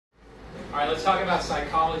All right, let's talk about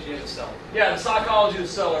psychology of the seller. Yeah, the psychology of the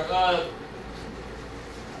seller.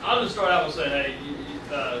 I'll just start out with saying,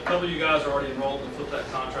 hey, a couple of you guys are already enrolled in the Flip That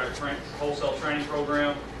Contract wholesale training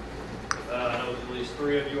program. I know at least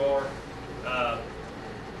 3 of you are.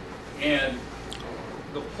 And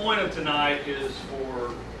the point of tonight is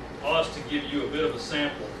for us to give you a bit of a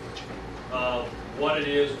sample of what it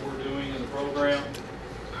is we're doing in the program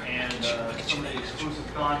and some of the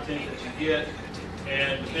exclusive content that you get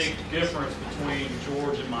and the big difference between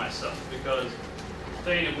George and myself. Because the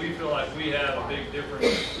thing that we feel like we have a big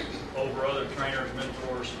difference over other trainers,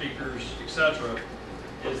 mentors, speakers, etc.,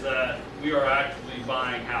 is that we are actively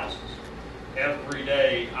buying houses. Every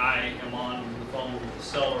day I am on the phone with the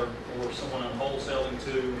seller or someone I'm wholesaling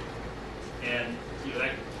to, and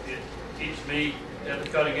it keeps me at the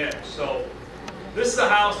cutting edge. So this is a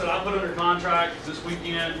house that I put under contract this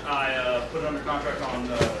weekend. I put it under contract on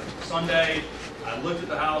Sunday. I looked at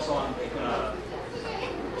the house on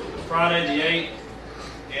Friday the 8th,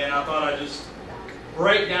 and I thought I'd just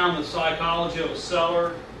break down the psychology of a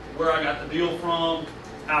seller, where I got the deal from,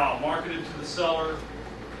 how I marketed to the seller,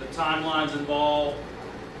 the timelines involved,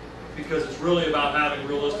 because it's really about having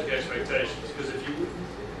realistic expectations. Because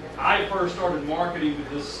I first started marketing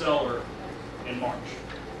to this seller in March.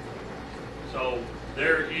 So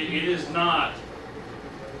it is not,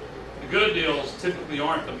 the good deals typically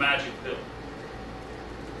aren't the magic pill.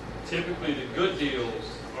 Typically the good deals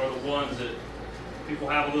are the ones that people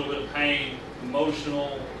have a little bit of pain,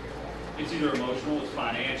 emotional. It's either emotional, it's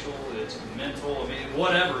financial, it's mental,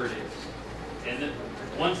 whatever it is. And then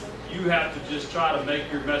once you have to just try to make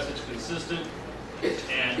your message consistent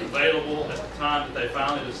and available at the time that they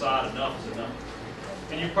finally decide enough is enough.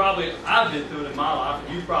 And I've been through it in my life,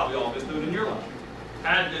 and you've probably all been through it in your life.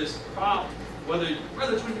 Had this problem, whether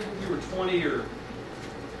it's when you were 20 or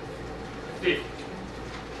 50.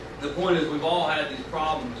 The point is, we've all had these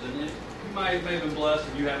problems, and you may have been blessed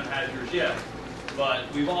and you haven't had yours yet.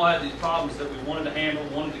 But we've all had these problems that we wanted to handle,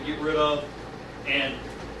 wanted to get rid of, and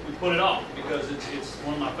we put it off because it's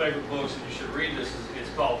one of my favorite books, and you should read this. It's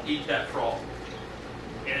called Eat That Frog.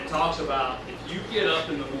 And it talks about if you get up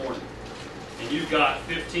in the morning and you've got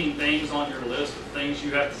 15 things on your list of things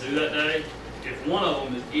you have to do that day, if one of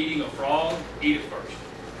them is eating a frog, eat it first.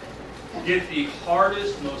 Get the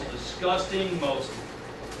hardest, most disgusting, most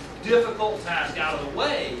difficult task out of the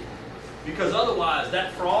way, because otherwise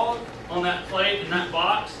that frog on that plate in that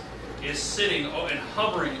box is sitting and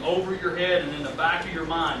hovering over your head and in the back of your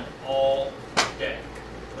mind all day.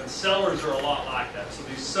 And sellers are a lot like that. So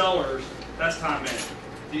these sellers, that's time management.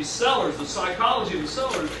 These sellers, the psychology of the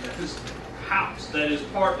sellers, is this house that is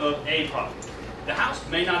part of a property. The house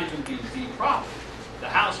may not even be the property. The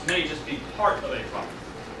house may just be part of a property.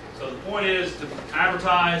 So the point is to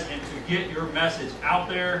advertise and to get your message out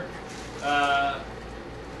there.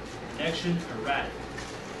 Connection erratic.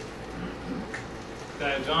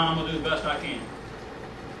 Okay, John, I'm going to do the best I can.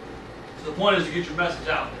 So the point is to get your message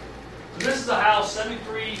out there. So this is a house,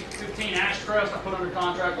 7315 Ashcrest, I put under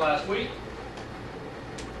contract last week.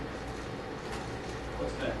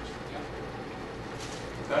 What's next?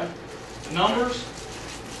 Okay. The numbers.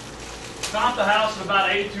 Comp the house at about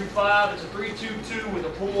 82.5. It's a 322 with a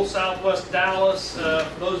pool, Southwest Dallas.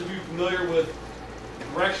 For those of you familiar with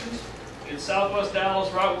directions, it's Southwest Dallas,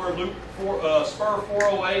 right where Spur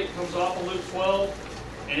 408 comes off of Loop 12,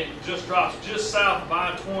 and it just drops just south of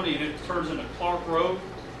I-20, and it turns into Clark Road,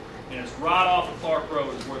 and it's right off of Clark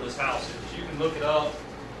Road is where this house is. You can look it up.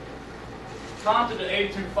 Comped it at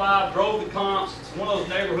 82.5, drove the comps. It's one of those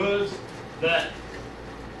neighborhoods that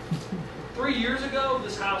 3 years ago,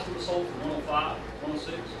 this house would have sold for 105,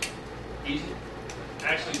 106, easy.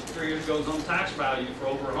 Actually, 3 years ago, it was on tax value for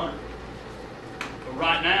over 100. But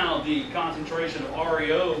right now, the concentration of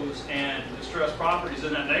REOs and distressed properties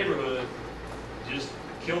in that neighborhood just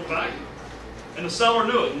killed value. And the seller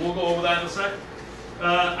knew it, and we'll go over that in a second.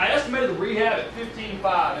 I estimated the rehab at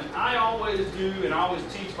 15.5, and I always do, and I always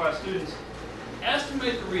teach my students,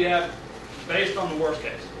 estimate the rehab based on the worst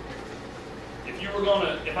case.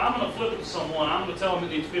 If I'm going to flip it to someone, I'm going to tell them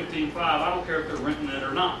it needs 15.5. I don't care if they're renting it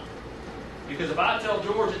or not. Because if I tell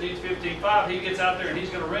George it needs 15.5, he gets out there and he's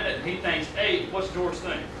going to rent it, and he thinks, hey, what's George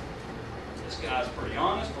think? This guy's pretty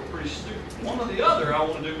honest or pretty stupid. One or the other I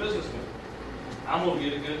want to do business with. I'm going to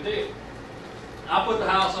get a good deal. I put the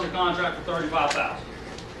house under contract for $35,000.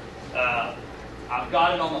 I've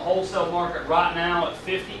got it on the wholesale market right now at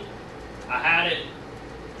 $50,000.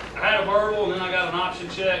 I had a verbal, and then I got an option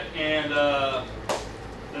check, and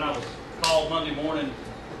then I was called Monday morning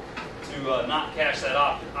to not cash that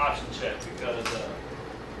option check because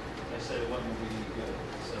they said it wasn't going to be any good.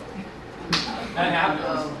 So That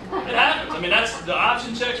happens. It happens. I mean, that's the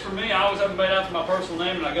option checks for me. I always have them made after my personal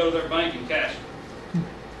name, and I go to their bank and cash them.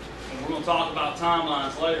 And we're going to talk about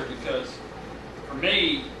timelines later because for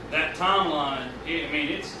me, that timeline,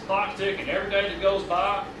 it's clock ticking. Every day that goes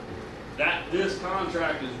by, this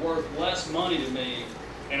contract is worth less money to me,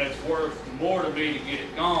 and it's worth more to me to get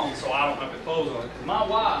it gone so I don't have to close on it. Because my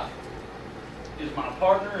wife is my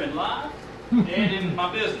partner in life and in my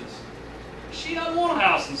business. She doesn't want a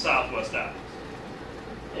house in Southwest Dallas.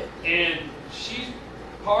 And she's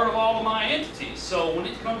part of all of my entities. So when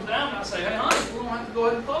it comes down, I say, hey, honey, we're going to have to go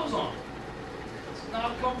ahead and close on it. It's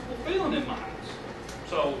not a comfortable feeling in my house.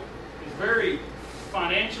 So it's very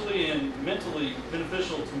financially and mentally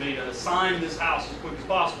beneficial to me to assign this house as quick as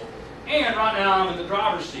possible. And right now I'm in the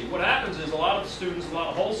driver's seat. What happens is a lot of students, a lot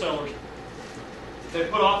of wholesalers, they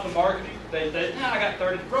put off the marketing. I got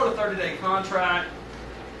wrote a 30-day contract.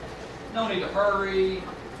 No need to hurry.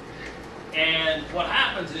 And what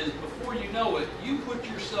happens is, before you know it, you put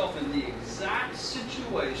yourself in the exact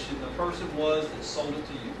situation the person was that sold it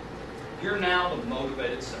to you. You're now the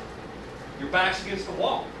motivated seller. Your back's against the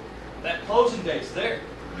wall. That closing date's there.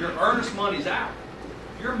 Your earnest money's out.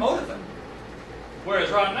 You're motivated. Whereas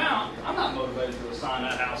right now, I'm not motivated to assign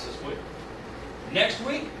that house this week. Next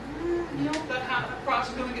week, that price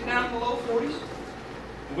is going to get down in the low 40s.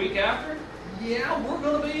 The week after, we're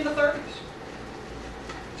going to be in the 30s.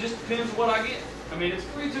 Just depends what I get. I mean, it's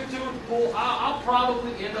 322 at the pool. I'll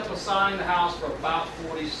probably end up assigning the house for about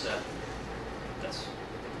 47. That's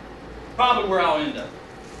probably where I'll end up.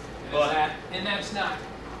 And that's not.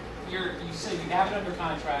 You say you have it under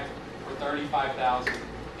contract for $35,000,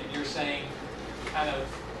 and you're saying kind of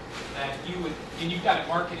that and you've got it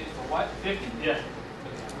marketed for what? 50. Yeah.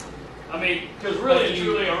 I mean, because really,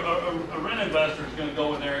 truly, a rent investor is going to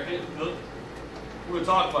go in there. We're going to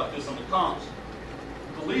talk about this on the comps.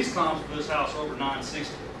 The lease comps for this house are over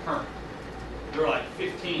 960 current. There are like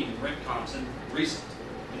 15 rent comps in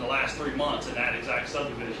the last 3 months in that exact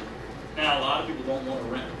subdivision. Now, a lot of people don't want to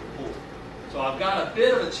rent the pool. So I've got a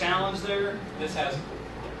bit of a challenge there. This has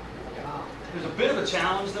There's a bit of a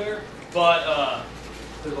challenge there, but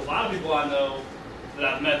there's a lot of people I know that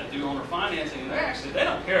I've met that do owner financing, and they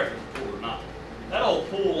don't care if it's a pool or not. That old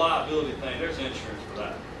pool liability thing, there's insurance for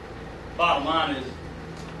that. Bottom line is,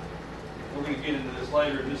 we're going to get into this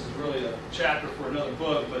later, and this is really a chapter for another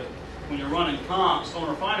book, but when you're running comps,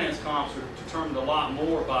 owner finance comps are determined a lot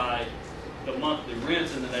more by the monthly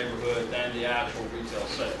rents in the neighborhood than the actual retail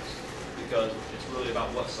sales, because it's really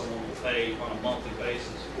about what someone will pay on a monthly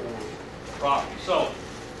basis for the property. So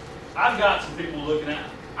I've got some people looking at,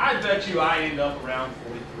 I bet you I end up around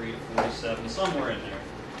 43 to 47, somewhere in there.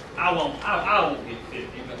 I won't get 50,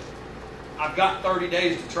 but I've got 30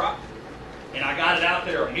 days to try, and I got it out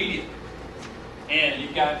there immediately. And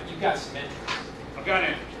you've got some interest. I've got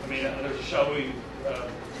interest. I mean, there's a showing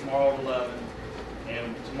tomorrow at 11,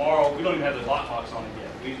 and tomorrow we don't even have the lockbox on it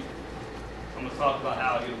yet. I'm going to talk about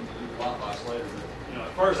how I get them to do the lockbox later. But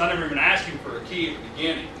at first I never even asked him for a key at the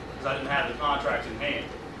beginning because I didn't have the contract in hand.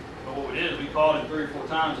 But what we did is we called him 3 or 4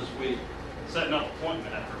 times this week, setting up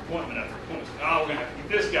appointment after appointment after appointment. Oh, we're going to have to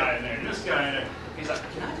get this guy in there and this guy in there. He's like,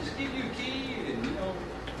 can I just give you a key? And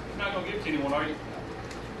you're not going to give it to anyone, are you?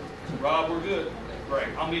 Rob, we're good. Okay, great.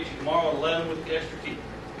 I'll meet you tomorrow at 11 with the extra key.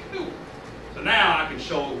 Cool. So now I can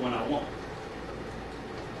show it when I want.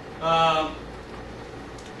 I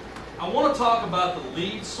want to talk about the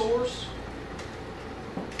lead source.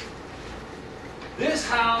 This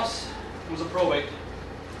house was a probate,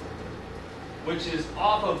 which is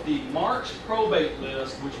off of the March probate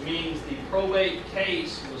list, which means the probate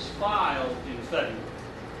case was filed in February.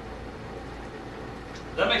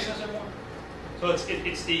 Does that make sense, everyone? So it's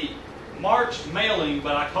the March mailing,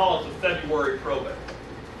 but I call it the February probate.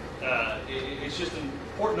 It's just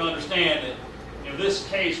important to understand that this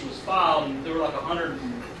case was filed, and there were like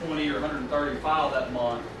 120 or 130 filed that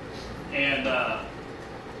month, and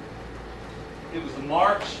it was the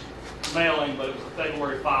March mailing, but it was the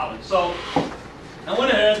February filing. So I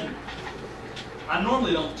went ahead, and I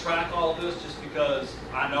normally don't track all of this just because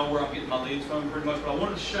I know where I'm getting my leads from pretty much, but I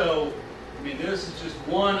wanted to show, this is just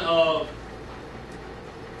one of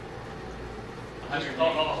a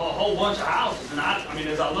whole bunch of houses. And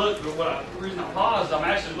as I look, the reason I paused, I'm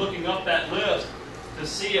actually looking up that list to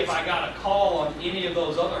see if I got a call on any of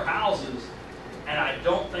those other houses, and I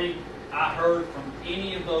don't think I heard from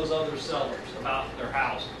any of those other sellers about their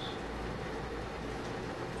houses.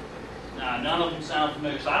 Now, none of them sound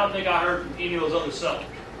familiar, so I don't think I heard from any of those other sellers.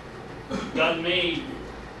 Doesn't mean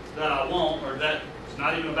that I won't, or that it's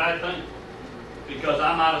not even a bad thing, because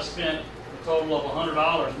I might have spent a total of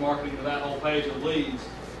 $100 marketing to that whole page of leads,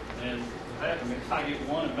 and heck, I mean, if I get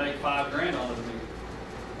one and make $5 grand on it, I mean,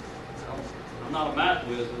 I'm not a math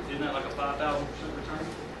whiz, but isn't that like a 5,000% return?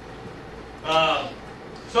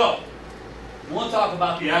 So, I want to talk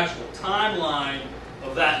about the actual timeline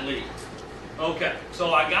of that lead. Okay,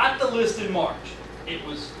 so I got the list in March. It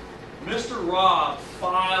was Mr. Rob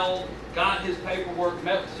filed, got his paperwork,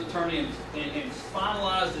 met with his attorney, and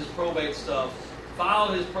finalized his probate stuff,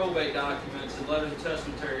 filed his probate documents and letters of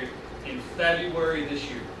testamentary in February this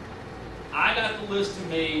year. I got the list to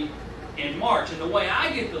me in March, and the way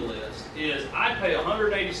I get the list is I pay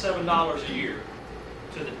 $187 a year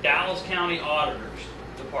to the Dallas County Auditor's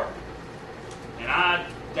Department. And I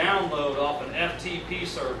download off an FTP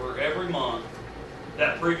server every month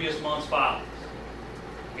that previous month's filings.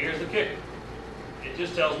 Here's the kicker. It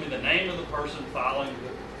just tells me the name of the person filing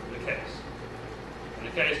the case and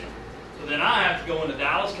the case number. So then I have to go into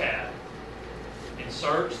Dallas CAD and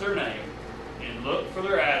search their name and look for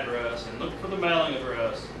their address and look for the mailing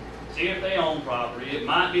address, see if they own property. It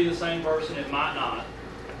might be the same person, it might not.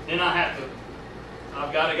 Then I've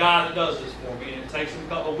got a guy that does this for me, and it takes him a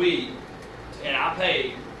couple of weeks, and I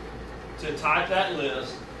pay to type that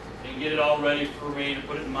list and get it all ready for me to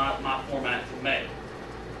put it in my format to mail.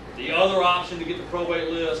 The other option to get the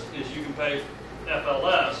probate list is you can pay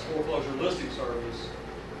FLS, Foreclosure Listing Service.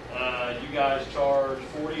 You guys charge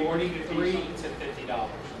 $43 to $50.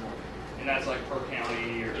 and that's like per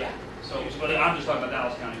county or yeah. So, but I'm just talking about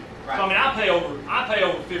Dallas County. Right. So I mean, I pay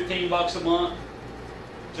over $15 a month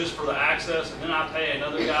just for the access, and then I pay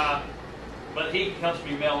another guy, but he helps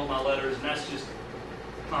me mail my letters, and that's just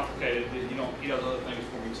complicated. He does other things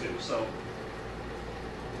for me too. So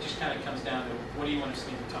it just kind of comes down to what do you want to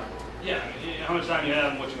spend your time on? yeah, how much time you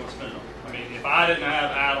have and what you want to spend on. I mean, if I didn't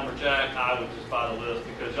have Adam or Jack, I would just buy the list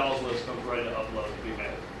because y'all's list comes ready to upload to be made.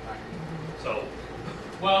 So.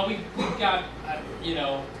 Well, we've got,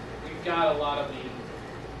 we've got a lot of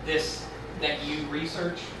this that you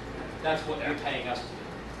research. That's what you're paying us to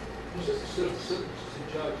do. So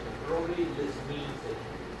Judge, the probate list means that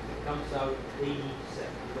it comes out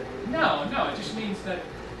 87. No, it just means that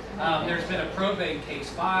there's been a probate case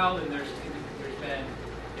filed, and there's been,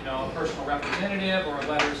 a personal representative or a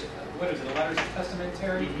letters of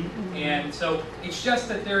testamentary, and so it's just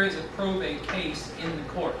that there is a probate case in the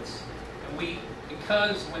courts, and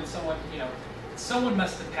because when someone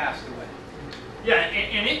must have passed away. Yeah,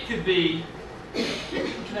 and it could be, what's your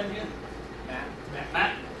name again?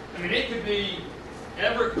 Matt. I mean, it could be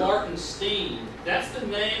Everett Martin Steen. That's the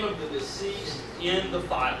name of the deceased in the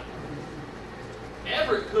file.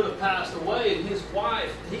 Everett could have passed away, and his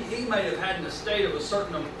wife, he may have had an estate of a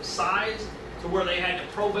certain size to where they had to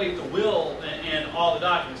probate the will and all the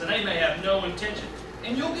documents, and they may have no intention.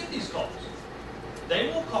 And you'll get these calls. They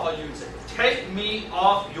will call you and say, "Take me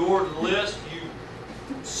off your list, you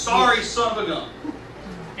sorry son of a gun."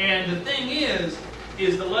 And the thing is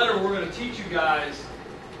the letter we're going to teach you guys,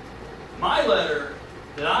 my letter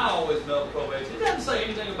that I always mail probate, it doesn't say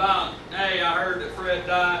anything about, "Hey, I heard that Fred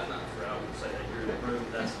died." No, Fred, I wouldn't say that. You're in the room.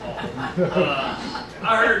 That's awful.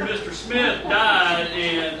 I heard Mr. Smith died,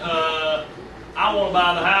 and I want to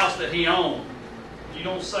buy the house that he owned. You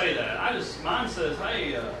don't say that. Mine says,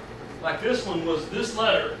 "Hey, like this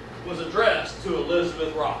letter was addressed to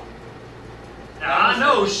Elizabeth Rock." Now, I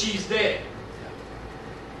know she's dead.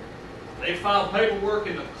 They filed paperwork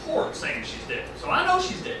in the court saying she's dead. So I know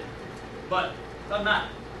she's dead. But doesn't matter.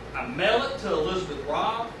 I mail it to Elizabeth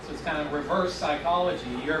Rock. So it's kind of reverse psychology.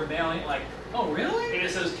 You're mailing it like, "Oh, really?" And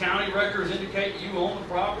it says, "County records indicate you own the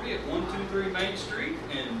property at 123 Main Street,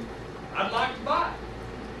 and I'd like to buy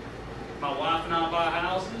it. My wife and I buy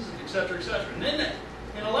houses, etc., etc."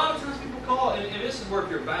 And a lot of times people call, and this is where if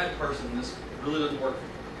you're a bad person, this really doesn't work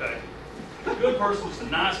for you, okay? A good person is the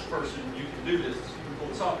nice person you can do this, you can pull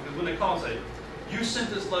this off, because when they call and say, "You sent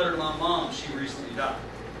this letter to my mom, she recently died,"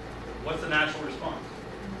 what's the natural response?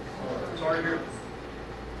 Sorry to hear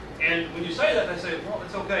that. And when you say that, they say, "Well,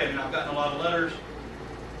 it's okay. I mean, I've gotten a lot of letters,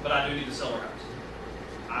 but I do need to sell our house.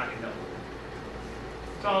 I can help with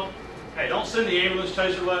it." So, hey, don't send the ambulance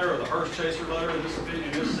chaser letter or the hearse chaser letter in this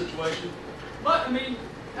situation. But, I mean,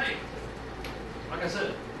 hey, like I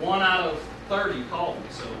said, 1 out of 30 called me,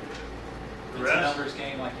 so the It's a rest. numbers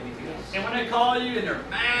game like anything else. And when they call you and they're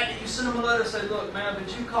mad that you send them a letter, say, "Look, man,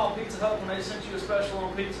 did you call Pizza Hut when they sent you a special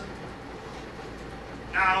on pizza?"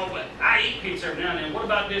 "No, but I eat pizza every now and then. What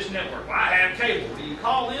about Dish Network?" "Well, I have cable." "Do you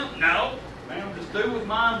call them?" "No." "Man, just do with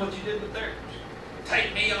mine what you did with theirs.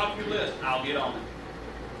 Take me off your list. I'll get on it."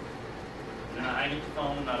 And I hang up the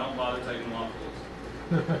phone and I don't bother taking them off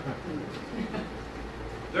the list.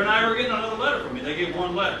 They're not ever getting another letter from me. They get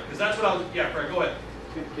one letter. Because that's what I was, yeah, Fred, go ahead.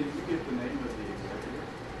 Can you get the name of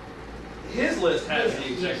the his list has the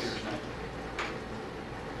executor's name.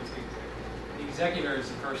 The executor is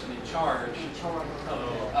the person in charge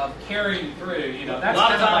Oh. of carrying through, you know, that's A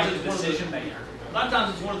lot of kind of like times the it's one of the- decision maker. A lot of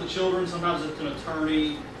times it's one of the children, sometimes it's an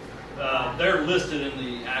attorney. They're listed in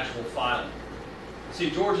the actual filing. See,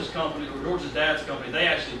 George's company, or George's dad's company, they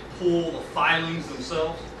actually pull the filings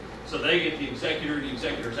themselves, so they get the executor and the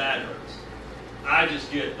executor's address. I just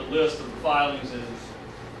get the list of the filings and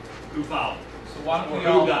who filed it, So why don't or we who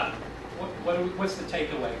all, got it. what's the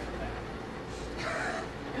takeaway from that?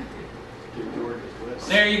 Get George's list.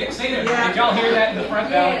 There you go. See, did y'all hear that in the front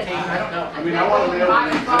ballot team? I don't know. I mean, I want to know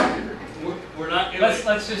the executor. We're not gonna.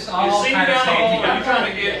 Let's just all You see me kind of down the say it hall, are you together. trying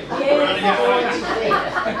to get, we're running your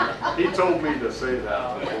points? He told me to say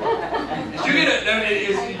that before. Did you get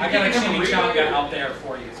it? I got a chimichanga out there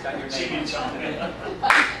for you. It's got your name on it. Chimichanga.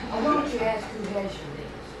 Why don't you ask who has your names?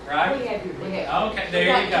 Right? We have your names. Okay, We there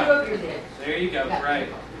got you two go. of your names. There you go. Got Right.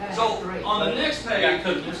 three. So Three. on the next page, Yeah.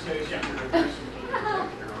 in this case, yeah.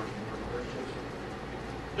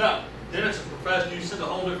 No, then it's a professional. You send a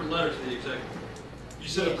whole different letter to the executive. You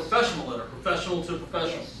send a Yes. professional letter, professional to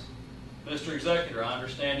professional. Yes. Mr. Executor, I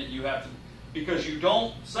understand that you have to, because you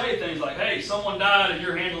don't say things like, hey, someone died and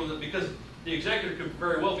you're handling it, because the executor could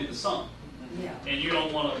very well be the son, Yeah. and you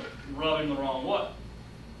don't want to rub him the wrong way.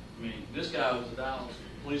 I mean, this guy was a Dallas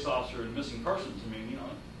police officer in missing persons. I mean, you know,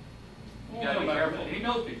 You gotta be careful. He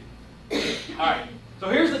knows people. All right, so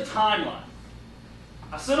here's the timeline.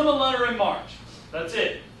 I sent him a letter in March. That's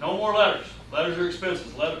it. No more letters. Letters are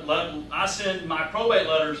expensive. I send my probate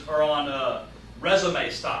letters are on resume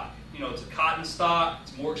stock. You know, it's a cotton stock.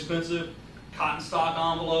 It's more expensive. Cotton stock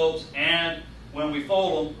envelopes, and when we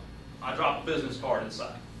fold them, I drop a business card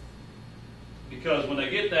inside. Because when they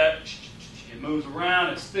get that, it moves around.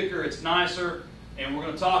 It's thicker. It's nicer. And we're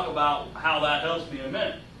going to talk about how that helps me in a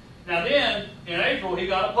minute. Now then, in April, he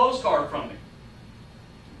got a postcard from me.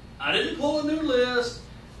 I didn't pull a new list.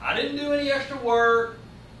 I didn't do any extra work.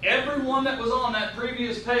 Everyone that was on that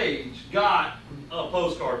previous page got a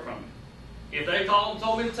postcard from me. If they called and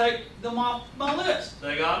told me to take them off my list,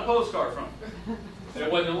 they got a postcard from me.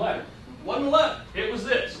 It wasn't a letter. It wasn't a letter. It was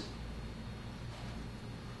this.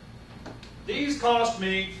 These cost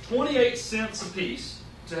me 28 cents a piece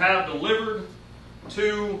to have delivered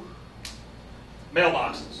to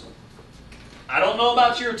mailboxes. I don't know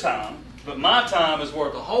about your time, but my time is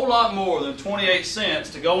worth a whole lot more than 28 cents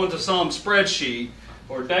to go into some spreadsheet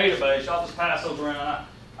or database. I'll just pass those around.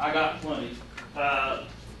 I got plenty.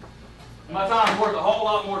 My time is worth a whole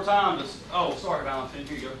lot more time to... Oh, sorry, Valentine.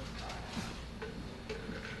 Here you go.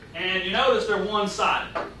 And you notice they're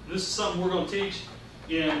one-sided. This is something we're going to teach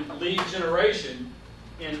in lead generation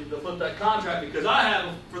in the Flip That Contract, because I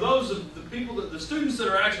have, for those of the people, the students that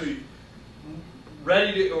are actually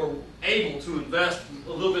ready to or able to invest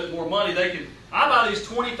a little bit more money, they can. I buy these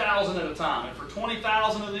 20,000 at a time, and for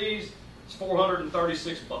 20,000 of these, it's $436.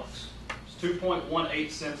 It's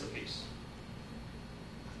 2.18 cents a piece.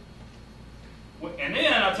 And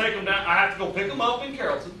then I take them down. I have to go pick them up in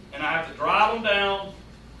Carrollton, and I have to drive them down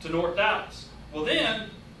to North Dallas. Well, then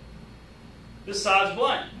this side's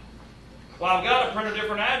blank. Well, I've got to print a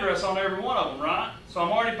different address on every one of them, right? So I'm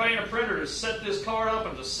already paying a printer to set this card up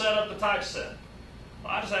and to set up the typeset.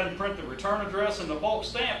 Well, I just have him print the return address and the bulk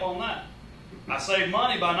stamp on that. I save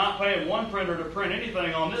money by not paying one printer to print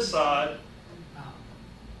anything on this side,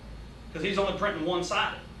 because he's only printing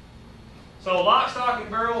one-sided. So lock, stock, and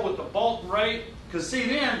barrel with the bulk rate, because see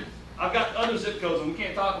then, I've got other zip codes, and we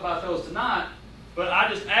can't talk about those tonight, but I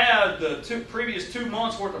just add the previous 2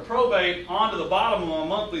 months worth of probate onto the bottom of my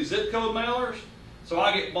monthly zip code mailers, so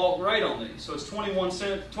I get bulk rate on these. So it's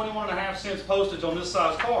 21.5 cents postage on this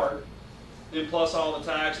size card, then plus all the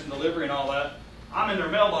tax and delivery and all that. I'm in their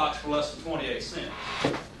mailbox for less than 28 cents.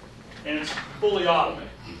 And it's fully automated.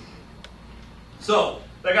 So,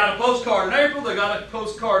 they got a postcard in April, they got a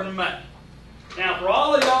postcard in May. Now, for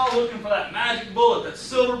all of y'all looking for that magic bullet, that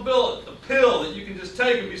silver bullet, the pill that you can just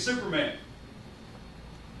take and be Superman,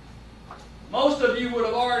 most of you would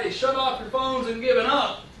have already shut off your phones and given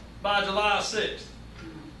up by July 6th.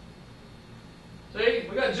 See,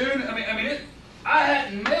 we got June. I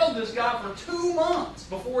hadn't mailed this guy for 2 months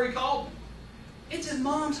before he called me. It's his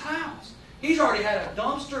mom's house. He's already had a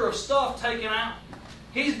dumpster of stuff taken out.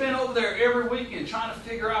 He's been over there every weekend trying to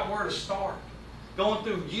figure out where to start. Going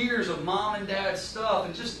through years of mom and dad's stuff,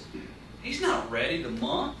 and just, he's not ready the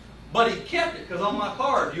month. But he kept it, because on my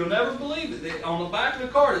card, you'll never believe it, on the back of the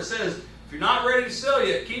card it says, if you're not ready to sell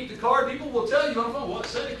yet, keep the card. People will tell you on the phone, well, it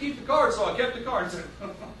said to keep the card, so I kept the card.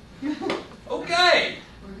 Okay.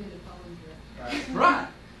 Right.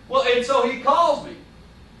 Well, and so he calls me.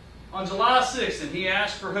 on July 6th, and he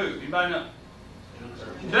asked for who? Anybody know?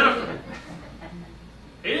 Jennifer.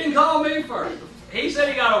 He didn't call me first. He said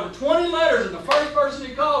he got over 20 letters, and the first person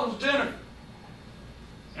he called was Jennifer.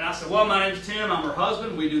 And I said, well, my name's Tim. I'm her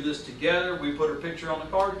husband. We do this together. We put her picture on the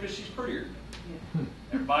card because she's prettier than me.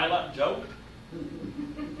 Everybody like to joke?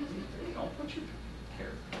 Don't put your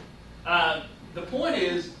character. The point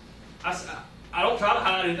is, I don't try to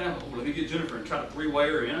hide anything. Oh, let me get Jennifer and try to three-way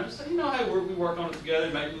her in. I say, hey, we work on it together,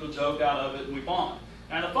 make a little joke out of it, and we bond.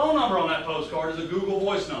 And the phone number on that postcard is a Google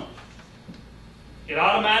Voice number. It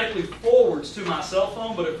automatically forwards to my cell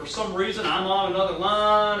phone, but if for some reason I'm on another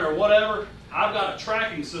line or whatever, I've got a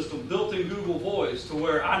tracking system built in Google Voice to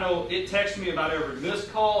where I know it texts me about every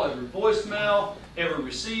missed call, every voicemail, every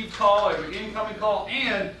received call, every incoming call,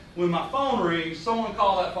 and when my phone rings, someone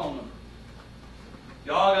call that phone number.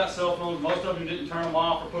 Y'all got cell phones. Most of them didn't turn them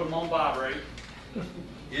off or put them on vibrate.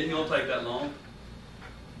 It isn't going to take that long.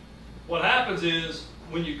 What happens is,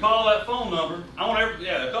 when you call that phone number,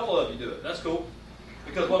 a couple of you do it. That's cool.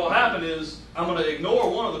 Because what will happen is, I'm going to ignore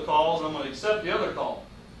one of the calls and I'm going to accept the other call.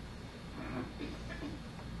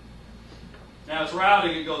 Now it's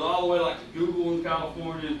routing. It goes all the way like to Google in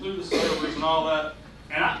California and through the servers and all that.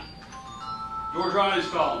 And George Riley's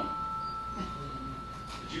calling me.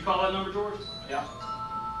 Did you call that number, George? Yeah.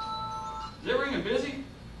 Is it ringing busy?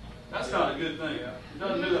 That's not a good thing. It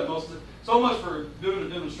doesn't do that most of the time. So much for doing a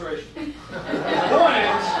demonstration. The point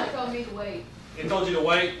is, It told me to wait, it told you to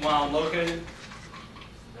wait while I'm located.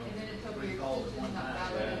 and then it told me your extension's not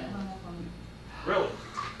valid, and it hung up on me. Really?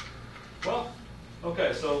 Well,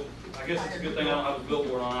 okay, so I guess it's a good thing I don't have a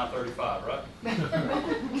billboard on I-35, right?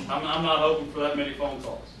 I'm not hoping for that many phone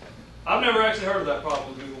calls. I've never actually heard of that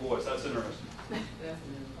problem with Google Voice. That's interesting. That's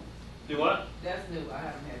new. Do what? That's new. I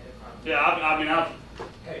haven't had that problem. Yeah, I've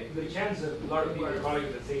Okay, the chance of a lot of people calling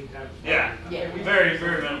at the same time. yeah, Yeah. very,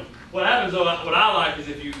 very minimal. What happens though, what I like is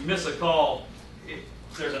if you miss a call,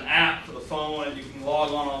 there's an app for the phone and you can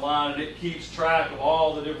log on online and it keeps track of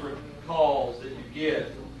all the different calls that you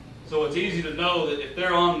get. So it's easy to know that if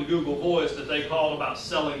they're on the Google Voice that they called about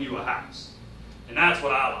selling you a house. And that's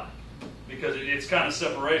what I like. Because it's kind of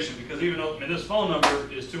separation. Because even though this phone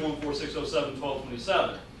number is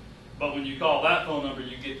 214-607-1227, but when you call that phone number,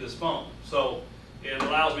 you get this phone. So it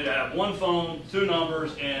allows me to have one phone, two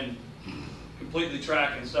numbers, and completely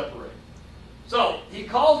track and separate. So he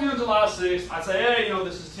calls me on July 6th. I say, hey,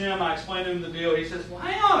 this is Tim. I explain to him the deal. He says, well,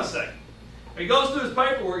 hang on a second. He goes through his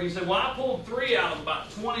paperwork. He said, well, I pulled 3 out of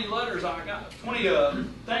about 20 letters I got, 20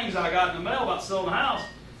 things I got in the mail about selling the house.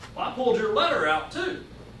 Well, I pulled your letter out too.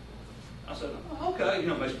 I said, oh, okay,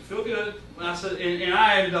 makes me feel good. And I said, and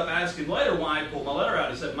I ended up asking later why he pulled my letter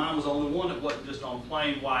out. He said mine was the only one that wasn't just on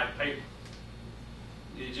plain white paper.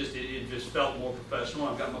 It just felt more professional.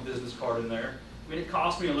 I've got my business card in there. I mean, it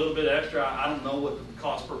cost me a little bit extra. I don't know what the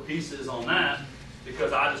cost per piece is on that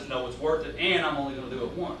because I just know it's worth it, and I'm only going to do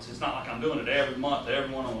it once. It's not like I'm doing it every month to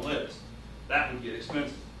everyone on the list. That would get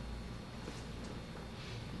expensive.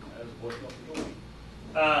 That is what's going.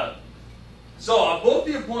 So I booked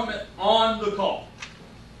the appointment on the call.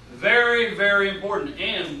 Very, very important.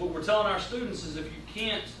 And what we're telling our students is if you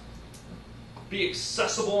can't be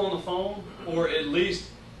accessible on the phone, or at least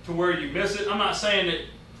to where you miss it. I'm not saying that,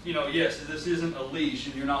 yes, this isn't a leash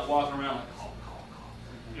and you're not walking around like, call.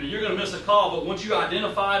 You're going to miss a call, but once you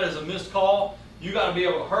identify it as a missed call, you got to be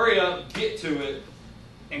able to hurry up, get to it,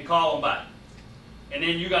 and call them back. And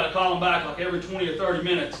then you got to call them back like every 20 or 30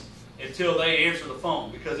 minutes until they answer the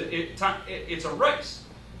phone, because it's a race.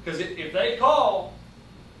 Because if they call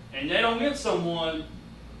and they don't get someone,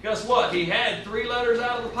 guess what? He had 3 letters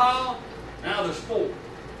out of the pile. Now there's 4.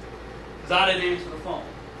 Because I didn't answer the phone.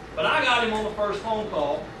 But I got him on the first phone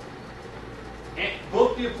call, and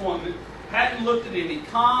booked the appointment, hadn't looked at any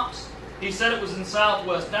comps. He said it was in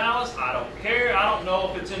Southwest Dallas. I don't care. I don't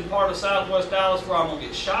know if it's in part of Southwest Dallas where I'm going to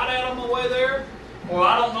get shot at on my way there, or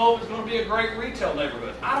I don't know if it's going to be a great retail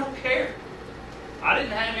neighborhood. I don't care. I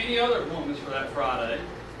didn't have any other appointments for that Friday.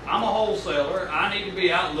 I'm a wholesaler. I need to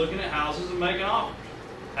be out looking at houses and making offers.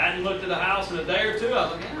 Hadn't looked at a house in a day or two. I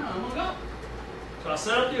was like, yeah, I'm going to go. So I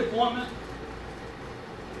set up the appointment.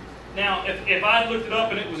 Now, if I looked it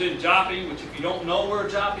up and it was in Joppy, which if you don't know where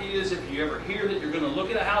Joppy is, if you ever hear that you're going to look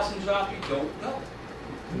at a house in Joppy, don't go.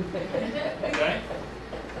 Okay?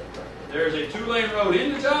 There's a 2-lane road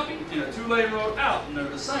into Joppy and a 2-lane road out, and they're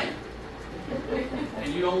the same.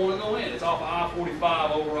 And you don't want to go in. It's off of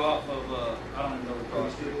I-45 over off of, I don't even know the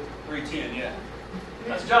cross street. 310, yeah.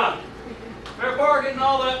 That's Joppy. Fair Park isn't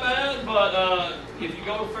all that bad, but if you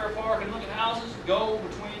go to Fair Park and look at houses, go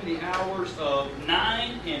between the hours of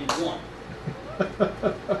 9 and 1.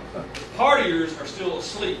 Partiers are still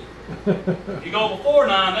asleep. If you go before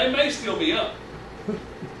 9, they may still be up.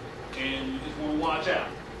 And you just want to watch out.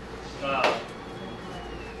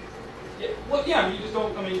 You just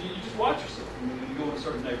don't, you just watch yourself when you go in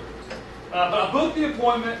certain neighborhoods. But I booked the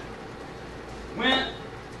appointment, went,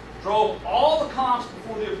 drove all the comps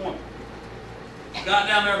before the appointment. Got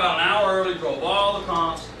down there about an hour early, drove all the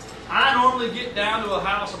comps. I normally get down to a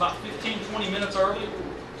house about 15, 20 minutes early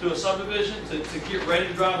to a subdivision to get ready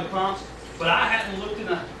to drive the comps. But I hadn't looked in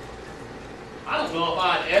I don't know if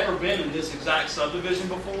I'd ever been in this exact subdivision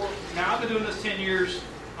before. Now, I've been doing this 10 years.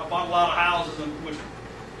 I bought a lot of houses, which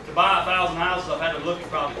to buy 1,000 houses, I've had to look at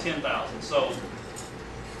probably 10,000. So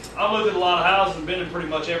I've looked at a lot of houses and been in pretty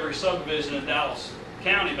much every subdivision in Dallas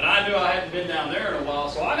County, but I knew I hadn't been down there in a while,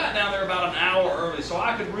 so I got down there about an hour early so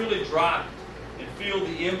I could really drive and feel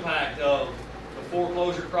the impact of the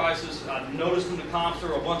foreclosure crisis. I noticed in the comps there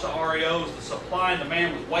were a bunch of REOs. The supply and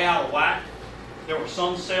demand was way out of whack. There were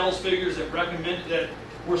some sales figures that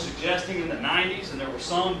were suggesting in the 90s, and there were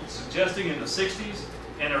some suggesting in the 60s,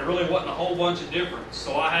 and there really wasn't a whole bunch of difference.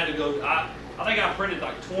 So I had to go. I think I printed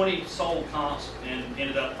like 20 sold comps and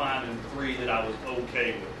ended up finding 3 that I was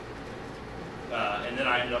okay with. And then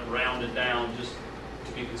I ended up rounding down just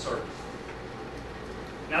to be conservative.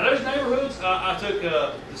 Now there's neighborhoods. I took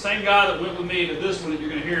the same guy that went with me to this one that you're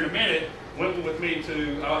going to hear in a minute, went with me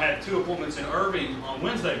to, I had 2 appointments in Irving on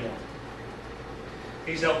Wednesday morning.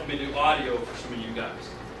 He's helping me do audio for some of you guys.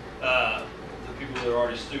 The people that are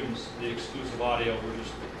already students, the exclusive audio, we're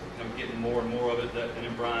just getting more and more of it, and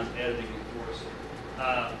then Brian's editing it for us.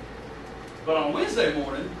 But on Wednesday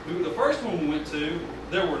morning, the first one we went to,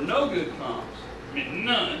 there were no good comps. I mean,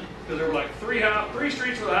 none, because there were like 3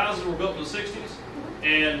 streets where the houses were built in the 60s,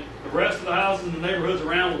 and the rest of the houses in the neighborhoods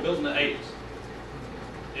around were built in the 80s.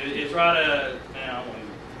 It's right at,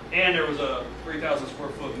 and there was a 3,000 square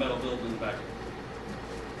foot metal building in the back.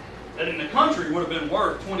 That in the country would have been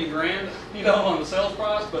worth 20 grand, on the sales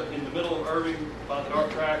price, but in the middle of Irving, by the dark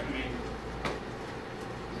track, I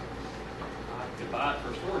could buy it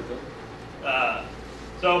for a storage building.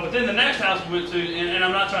 But then the next house we went to, and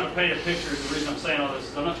I'm not trying to paint a picture, the reason I'm saying all this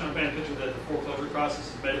is I'm not trying to paint a picture that the foreclosure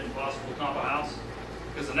crisis has made it impossible to comp a house.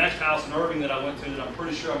 Because the next house in Irving that I went to that I'm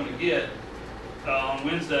pretty sure I'm going to get on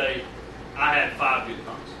Wednesday, I had 5 good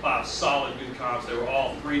comps, 5 solid good comps. They were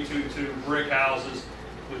all 322 brick houses.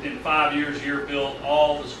 Within 5 years, year built,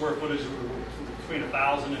 all the square footage were between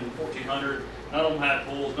 1,000 and 1,400. None of them had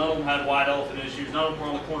pools. None of them had white elephant issues. None of them were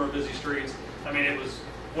on the corner of busy streets. It was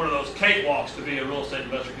one of those cakewalks to be a real estate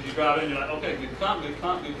investor because you drive in and you're like, okay, good comp, good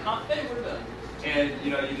comp, good comp. Hey, we're done. And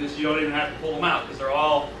you don't even have to pull them out because they're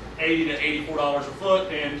all $80 to $84 a foot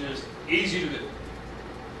and just easy to do.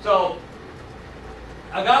 So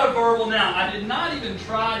I got a verbal. Now I did not even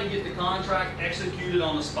try to get the contract executed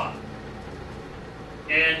on the spot.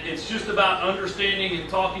 And it's just about understanding and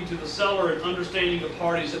talking to the seller and understanding the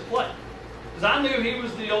parties at play. Because I knew he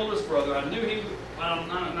was the oldest brother. I knew he was, I'm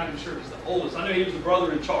not even sure if he's the oldest. I knew he was the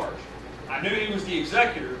brother in charge. I knew he was the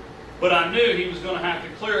executor, but I knew he was going to have to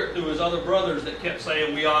clear it through his other brothers that kept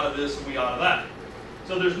saying, we ought to this and we ought to that.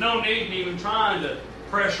 So there's no need in even trying to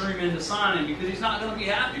pressure him into signing because he's not going to be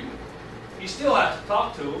happy with it. He still has to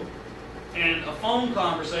talk to him, and a phone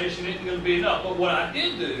conversation isn't going to be enough. But what I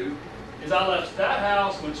did do is I left that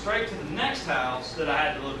house, went straight to the next house that I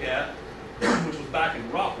had to look at, which was back in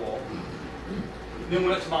Rockwall. Then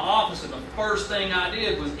went to my office, and the first thing I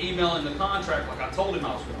did was email him the contract like I told him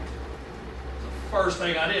I was going to. The first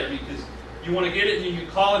thing I did, because you want to get it, and you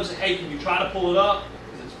call him and say, hey, can you try to pull it up?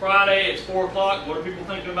 Because it's Friday, it's 4 o'clock, what are people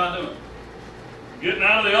thinking about doing? Getting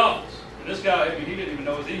out of the office. And this guy, he didn't even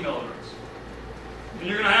know his email address. And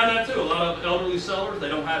you're going to have that too. A lot of elderly sellers, they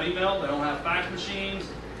don't have email, they don't have fax machines.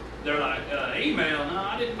 They're like, email? No,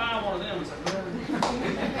 I didn't buy one of them. It's like, well,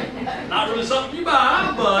 not really something you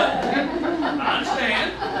buy, but I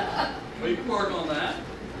understand. We can work on that.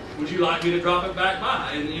 Would you like me to drop it back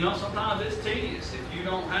by? And sometimes it's tedious. If you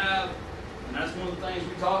don't have, and that's one of the things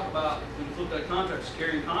we talk about when you flip that contract, is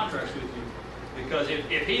carrying contracts with you. Because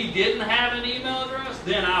if he didn't have an email address,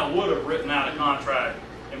 then I would have written out a contract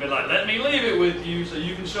and been like, let me leave it with you so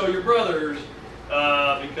you can show your brothers.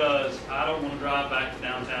 Because I don't want to drive back to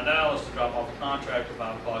downtown Dallas to drop off a contract at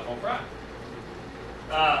 5 o'clock on Friday.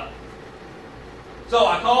 So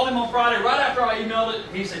I called him on Friday right after I emailed it.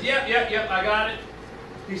 He said, yep, I got it.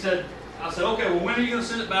 I said, okay, well, when are you going to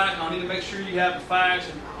send it back? I need to make sure you have the fax.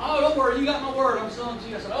 And, oh, don't worry, you got my word. I'm selling it to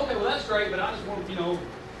you. I said, okay, well, that's great, but I just want to,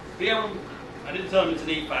 be able to, I didn't tell him it's an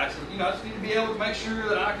e-fax. I just need to be able to make sure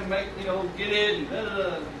that I can get it and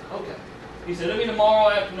okay. He said, let me tomorrow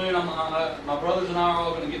afternoon, my brothers and I are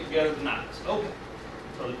all going to get together tonight. I said, okay.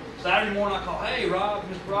 So Saturday morning I call, hey Rob,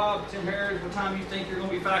 Mr. Rob, Tim Harris, what time do you think you're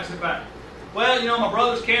going to be faxing it back? Well, my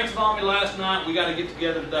brother's canceled on me last night. We got to get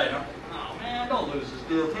together today. And I'm like, oh man, don't lose this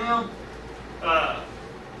deal, Tim.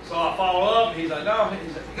 So I follow up, and he's like, no,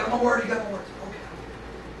 he's like, you got my word, you got my word. Okay,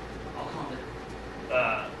 I'll calm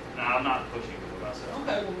down. Now I'm not pushing it. I said,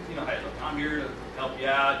 okay, well, hey, look, I'm here to help you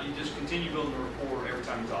out. You just continue building the rapport every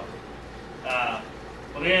time you talk to me.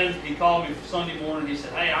 Well, then he called me Sunday morning. He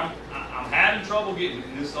said, hey, I'm having trouble getting it.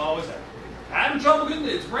 And this always happens. Having trouble getting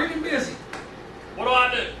it. It's ringing busy. What do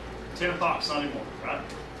I do? 10 o'clock Sunday morning, right?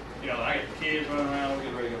 I got the kids running around. We're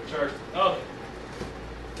getting ready to go to church. Okay.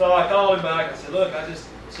 So I called him back. I said, look, I just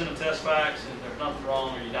sent a test fax, and there's nothing wrong.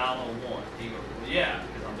 Are you download one? He goes, well, yeah,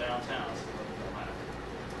 because I'm downtown. I said, look, it don't matter.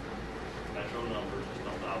 Metro numbers just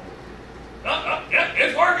don't dial. Yeah,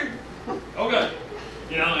 it's working. Okay.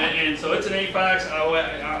 And so it's an e-fax.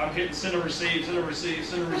 I'm hitting send and receive, send and receive,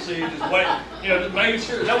 send and receive. Just wait, just making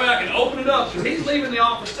sure. That way I can open it up because he's leaving the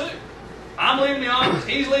office too. I'm leaving the office.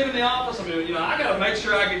 He's leaving the office. I mean, I got to make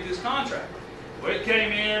sure I get this contract. Well, it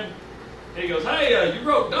came in. He goes, hey, you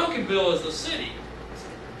wrote Duncanville as the city. I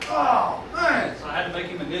said, oh, man. So I had to make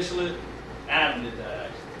him initial it. Adam did that,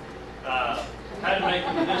 actually. Had to make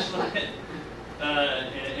him initial it.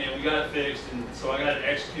 And we got it fixed. And so I got it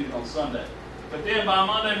executed on Sunday. But then by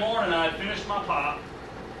Monday morning, I had finished my pop.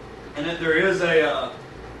 And then there's a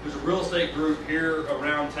real estate group here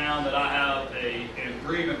around town that I have an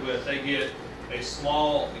agreement with. They get a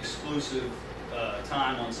small exclusive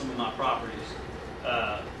time on some of my properties,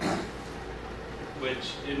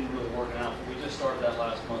 which isn't really working out. We just started that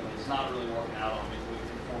last month, and it's not really working out on me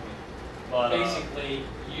for me. But basically,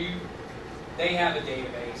 they have a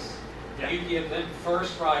database. Yeah. You give them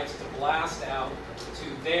first rights to blast out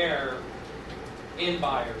to their end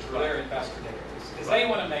buyers or their investor database because they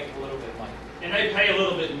want to make a little bit of money. And they pay a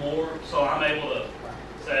little bit more, so I'm able to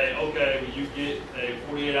say, okay, well, you get a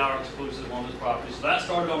 48-hour exclusive on this property. So that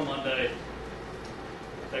started on Monday.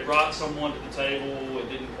 They brought someone to the table. It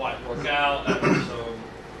didn't quite work out. After some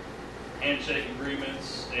handshake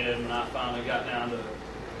agreements, and when I finally got down to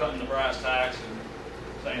cutting the brass tacks and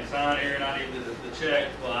saying, sign here, and I need the check,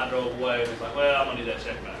 well, I drove away, and it's like, well, I'm going to need that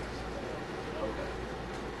check back. Okay.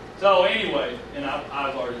 So anyway, and I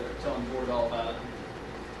was already telling George all about it.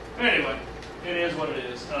 Anyway, it is what it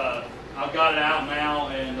is. I've got it out now,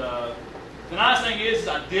 and the nice thing is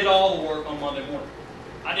I did all the work on Monday morning.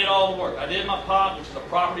 I did all the work. I did my POP, which is a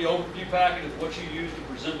property overview packet, is what you use to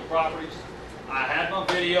present the properties. I had my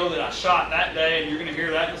video that I shot that day, and you're going to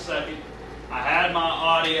hear that in a second. I had my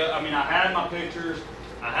audio, I had my pictures.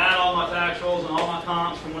 I had all my tax rolls and all my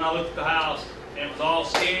comps from when I looked at the house, and it was all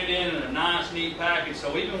scanned in a nice, neat package.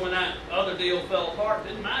 So even when that other deal fell apart, it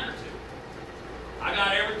didn't matter to me. I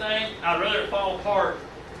got everything. I'd rather it fall apart.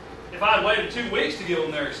 If I had waited 2 weeks to give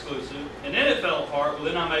them their exclusive, and then it fell apart, well,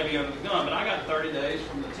 then I may be under the gun. But I got 30 days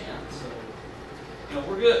from the 10th, so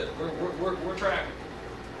we're good. We're tracking.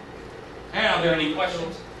 Hey, are there any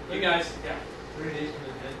questions? You guys? Yeah. 3 days from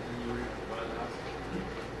the 10th, and you were going to buy the house.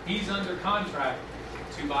 He's under contract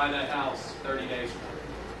to buy that house 30 days from now.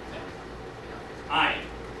 I am.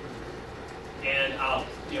 And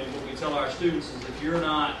what we tell our students is if you're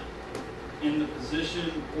not in the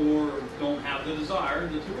position or don't have the desire,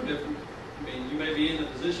 the two are different. I mean, you may be in the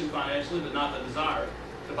position financially, but not the desire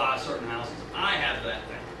to buy certain houses. I have that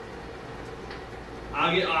thing.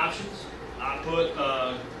 I get options. I put,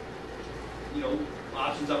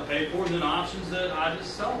 options I paid for, and then options that I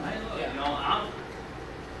just tell them, hey, look,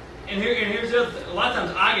 And here's the other thing. A lot of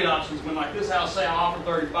times I get options when, like this house, say I offer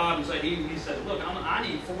 35, and say he said, look, I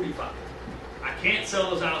need 45. I can't sell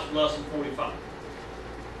this house for less than 45.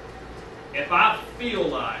 If I feel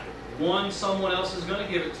like, one, someone else is going to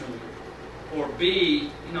give it to me, or B,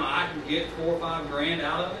 I can get $4 or $5 grand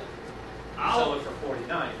out of it, I'll sell it for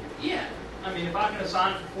 49. Yeah. I mean, if I can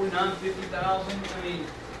assign it for 49, 50,000,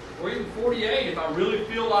 or even 48, if I really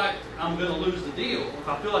feel like I'm going to lose the deal, if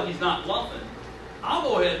I feel like he's not bluffing, I'll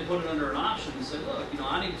go ahead and put it under an option and say, look,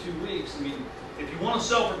 I need 2 weeks. If you want to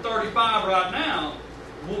sell for 35 right now,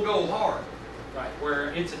 we'll go hard. Right,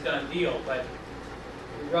 where it's a done deal. But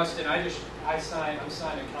Rustin, I'm signing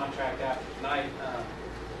a contract after tonight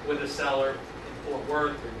with a seller in Fort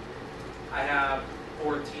Worth, and I have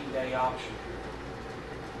 14-day option.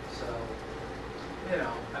 So,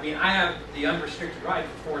 I have the unrestricted right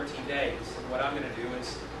for 14 days. And what I'm going to do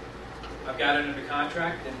is, I've got it under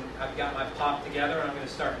contract, and I've got my POP together, and I'm going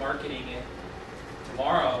to start marketing it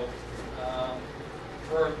tomorrow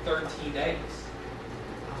for 13 days.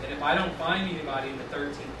 And if I don't find anybody in the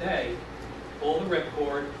 13th day, pull the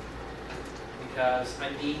ripcord, because I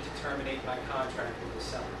need to terminate my contract with the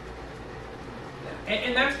seller.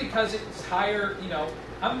 And that's because it's higher, you know,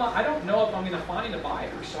 I don't know if I'm gonna find a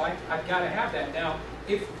buyer, so I've gotta have that. Now,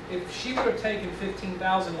 if she would have taken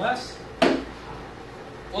 15,000 less,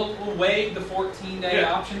 we'll waive the 14-day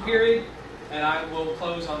Yeah. option period, and I will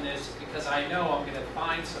close on this because I know I'm gonna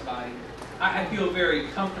find somebody. I feel very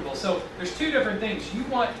comfortable. So there's two different things. You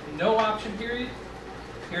want no option period,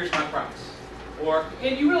 here's my price.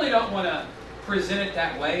 And you really don't wanna present it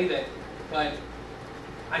that way, but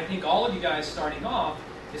I think all of you guys starting off,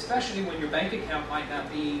 especially when your bank account might not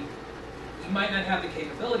be, you might not have the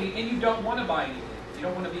capability, and you don't want to buy anything. You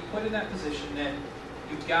don't want to be put in that position. Then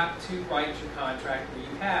you've got to write your contract where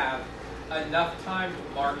you have enough time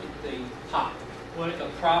to market the POP, the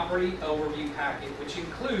property overview packet, which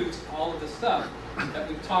includes all of the stuff that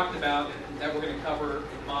we've talked about and that we're going to cover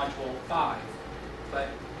in Module 5. But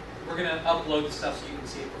we're going to upload the stuff so you can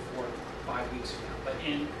see it before 5 weeks from now. But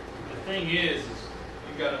The thing is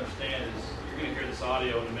you got to understand is you're going to hear this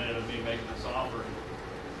audio in a minute of me making this offer.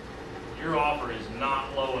 Your offer is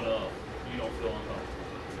not low enough. You don't feel uncomfortable.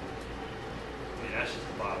 I mean, that's just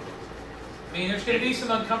the bottom line. I mean, there's going to be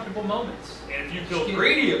some uncomfortable moments. And if you feel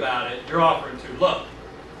greedy about it, you're offering too low.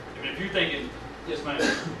 I mean, if you're thinking, yes, ma'am.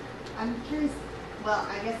 I'm curious, well,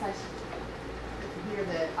 I guess I should hear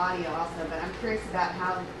the audio also, but I'm curious about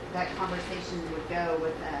how that conversation would go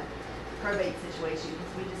with a probate situation,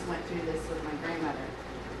 because we just went through this with my grandmother.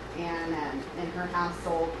 And her house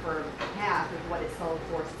sold for half of what it sold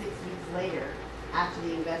for 6 weeks later after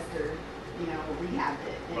the investor, you know, rehabbed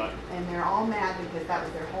it. Right. And they're all mad because that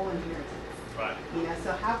was their whole inheritance. Right. You know,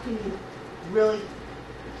 so how can you really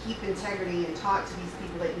keep integrity and talk to these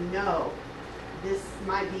people that you know this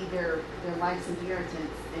might be their life's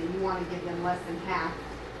inheritance, and you want to give them less than half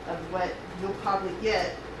of what you'll probably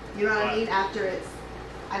get, you know what I mean, after it's,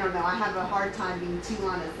 I don't know, I have a hard time being too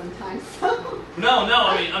honest sometimes. So. No,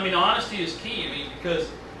 I mean, honesty is key. I mean, because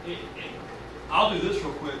I'll do this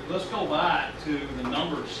real quick. Let's go back to the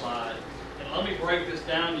numbers slide, and let me break this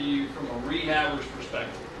down to you from a rehabber's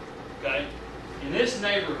perspective. Okay, in this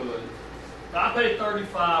neighborhood, if I pay $35,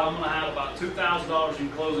 I'm going to have about $2,000 in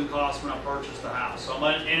closing costs when I purchase the house. So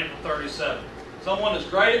I'm in it for $37. Someone that's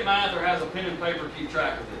great at math or has a pen and paper keep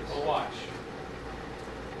track of this. Well, watch.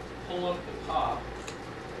 Pull up the top.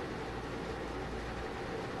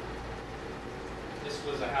 This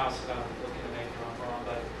was a house that I'm looking to make an offer on,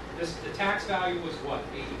 but the tax value was what,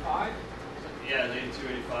 85? Yeah, it's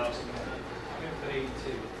 82, 85, something like that. I'm going to put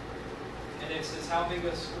 82. And it says how big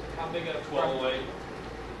a 1208.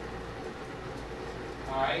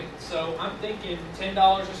 All right, so I'm thinking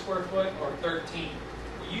 $10 a square foot or 13.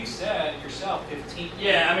 Well, you said yourself 15.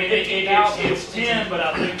 Yeah, I mean, 15,000. it's 10, but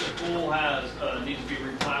I think the pool has needs to be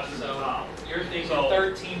replastered So at the top. you're thinking So-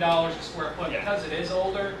 $13 a square foot. Yeah. Because it is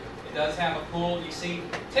older, it does have a pool. You see,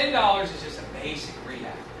 $10 is just a basic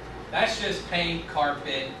rehab. That's just paint,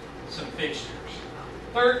 carpet, some fixtures.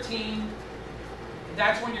 13,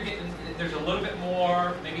 that's when you're getting, there's a little bit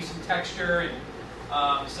more, maybe some texture.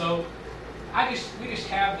 And so we just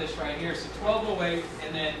have this right here. So 1208,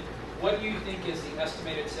 and then what do you think is the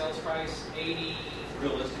estimated sales price? 80.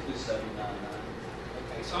 Realistically, 79.9.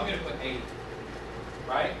 Okay, so I'm going to put 80.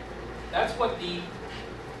 Right? That's what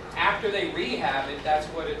after they rehab it, that's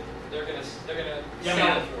what they're going to Yeah,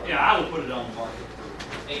 sell it for. I would put it on the market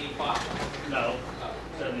for 85. no Oh,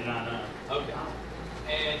 79.9. okay.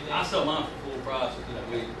 And I sell mine for full price within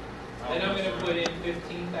a week. then I'm going to put in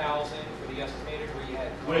 15,000 for the estimated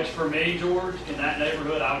rehab. Which for me, George, in that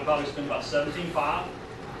neighborhood, I would probably spend about $17,500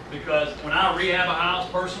 because when I rehab a house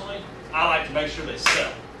personally, I like to make sure they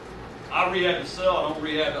sell. I rehab to sell, I don't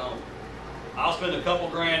rehab to own. I'll spend a couple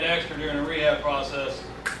grand extra during the rehab process,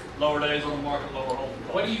 lower days on the market, lower home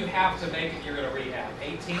costs. What do you have to make it you're going to rehab?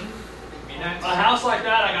 18? I mean, that's... A house like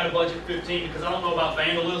that, I got to budget 15 because I don't know about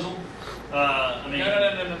vandalism. I mean,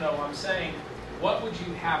 No. I'm saying, what would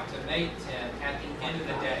you have to make, Tim, at the end of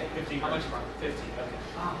the day? 15. How much more? 15, okay.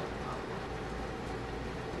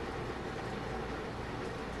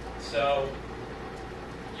 So,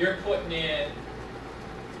 you're putting in...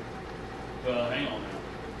 Well, hang on now.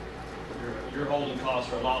 Your holding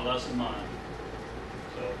costs are a lot less than mine.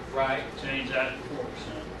 So Right. change that to 4%.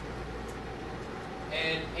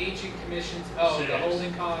 And agent commissions, the 6.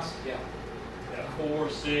 holding cost? Yeah. Yeah, 4,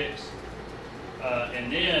 6.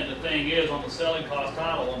 And then the thing is, on the selling cost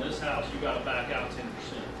title on this house, you got to back out 10%.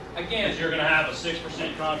 Again, Because you're going to have a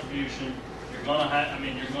 6% contribution. You're going to have.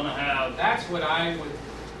 You're going to have. that's what I would,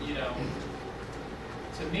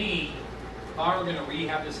 to me, if I were going to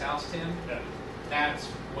rehab this house, Tim, Yeah. that's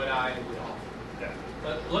what I would offer. Yeah.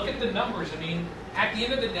 But look at the numbers. I mean, at the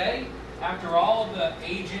end of the day, after all of the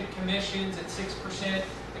agent commissions at 6%,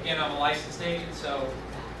 the again, I'm a licensed agent, so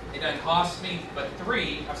it doesn't cost me, but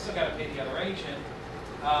 3, I've still got to pay the other agent.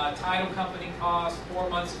 Title company costs, 4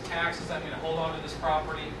 months of taxes, I'm going to hold on to this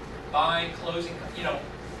property, buying, closing,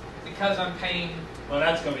 because I'm paying. Well,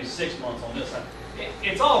 that's going to be 6 months on this side.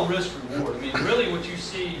 It's all risk reward. I mean, really what you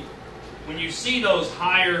see, when you see those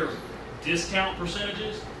higher discount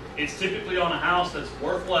percentages, it's typically on a house that's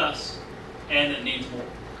worth less and it needs more.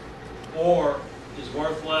 Or is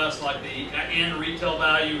worth less, like the end retail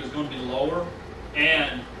value is going to be lower,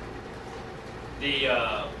 and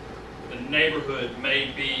the neighborhood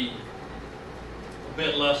may be a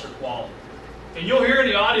bit lesser quality. And you'll hear in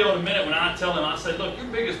the audio in a minute when I tell him, I say, look, your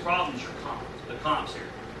biggest problem is your comps, the comps here.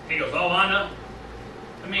 He goes, oh, I know.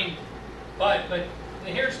 I mean, But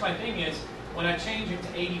here's my thing is, when I change it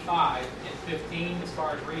to 85 and 15 as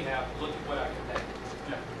far as rehab, look at what I can pay.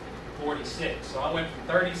 46. So I went from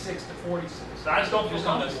 36 to 46. so I just don't feel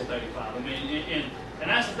comfortable with 85. I mean, and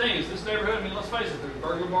that's the thing, is this neighborhood, I mean, let's face it, there's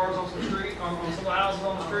burglar bars on some street, on some of the houses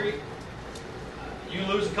on the street. You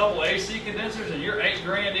lose a couple AC condensers and you're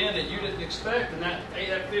 $8,000 in that you didn't expect, and that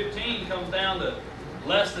 15 comes down to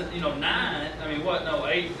less than, 9. I mean, what? No,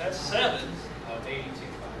 8, that's 7s.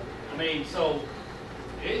 82.5. I mean, so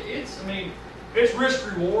it's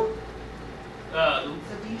risk reward. So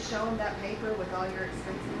do you show them that paper with all your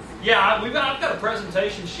expenses? Yeah, I've got a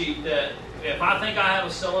presentation sheet that if I think I have a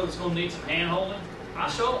seller that's going to need some hand holding, I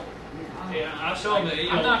show them. Yeah, I show them that.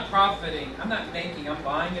 I'm not profiting. I'm not making. I'm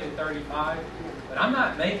buying it at 35, but I'm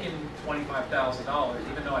not making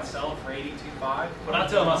 $25,000, even though I sell it for 82.5. But I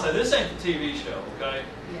tell them, I say, this ain't the TV show, okay?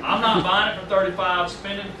 Yeah. I'm not buying it for 35,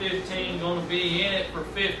 spending 15, going to be in it for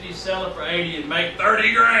 50, sell it for 80, and make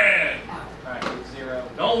 30 grand. All right, it's 0.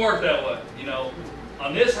 Don't work that way.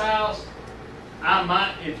 On this house, I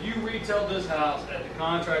might, if you retail this house at the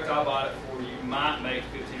contract I bought it for, you might make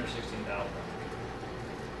 $15,000 or $16,000.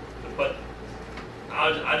 But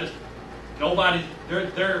I just, nobody,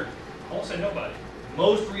 I won't say nobody.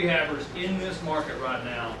 Most rehabbers in this market right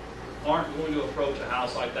now aren't going to approach a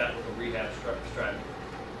house like that with a rehab strategy.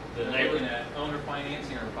 The Looking neighborhood, at owner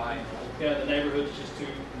financing or buying. yeah, the neighborhood's just too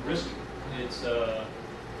risky. It's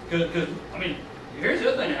because I mean, here's the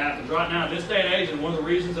other thing that happens right now in this day and age, and one of the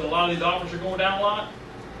reasons that a lot of these offers are going down a lot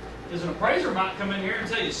is an appraiser might come in here and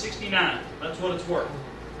tell you 69. That's what it's worth.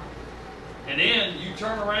 And then you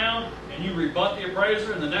turn around and you rebut the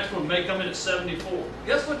appraiser, and the next one may come in at 74.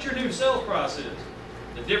 Guess what your new sales price is?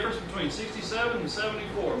 The difference between 67 and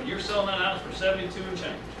 74. I mean, you're selling that house for 72 and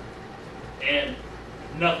change. And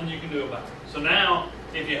nothing you can do about it. So now,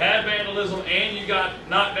 if you had vandalism and you got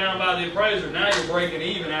knocked down by the appraiser, now you're breaking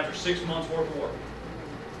even after 6 months worth of work.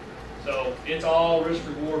 So it's all risk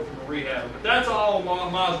reward from a rehab. But that's all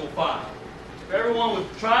module 5. If everyone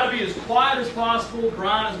would try to be as quiet as possible,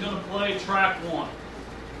 Brian is going to play track 1.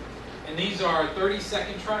 And these are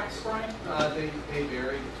 30-second tracks, Brian? They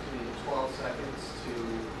vary between 12 seconds to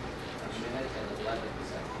a minute and 11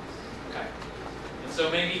 seconds. Okay. And so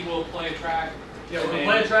maybe we'll play a track. Yeah, we're going to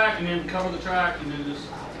play a track and then cover the track and then just...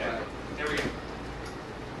 Okay. There we go.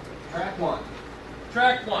 Track 1.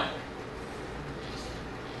 Track 1.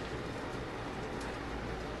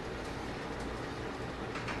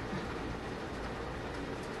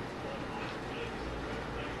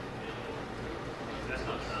 That's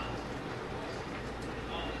not sound.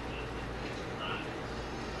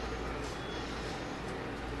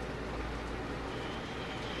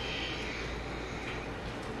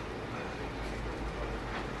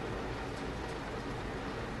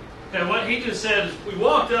 Okay, what he just said is, we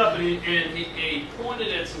walked up and he pointed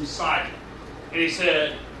at some siding. And he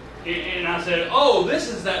said, and I said, oh, this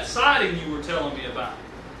is that siding you were telling me about.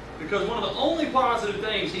 Because one of the only positive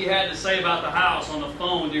things he had to say about the house on the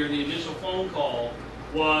phone during the initial phone call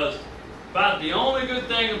was, about the only good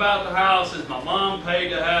thing about the house is my mom paid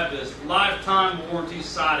to have this lifetime warranty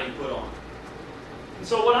siding put on. And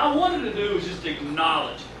so what I wanted to do was just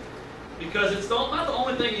acknowledge it. Because it's not the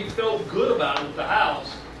only thing he felt good about with the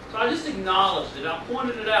house. So I just acknowledged it. I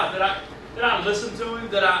pointed it out. That I listened to him.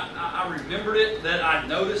 That I remembered it. That I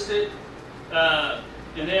noticed it. And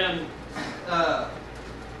then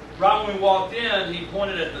right when we walked in, he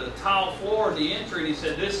pointed at the tile floor of the entry and he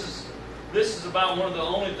said, "This is about one of the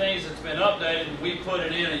only things that's been updated. And we put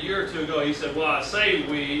it in a year or two ago." He said, "Well, I say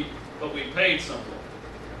we, but we paid something."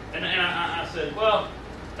 And I said, "Well,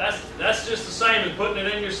 that's just the same as putting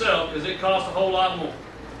it in yourself because it costs a whole lot more."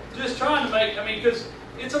 Just trying to make, because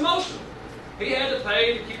it's emotional. He had to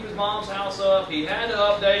pay to keep his mom's house up. He had to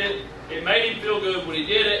update it. It made him feel good when he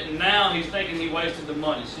did it, and now he's thinking he wasted the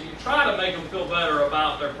money. So you try to make them feel better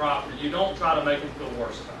about their property. You don't try to make them feel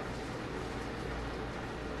worse about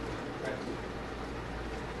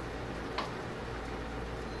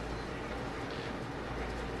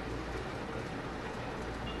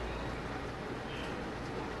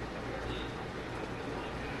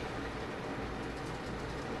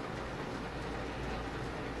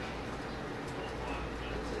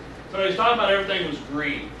So he's talking about everything was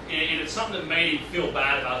green, and it's something that made him feel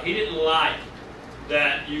bad about it. He didn't like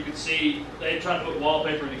that you could see, they tried to put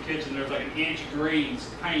wallpaper in the kitchen, there's like an inch of green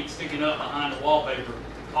paint sticking up behind the wallpaper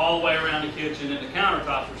all the way around the kitchen, and the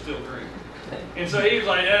countertops were still green. And so he was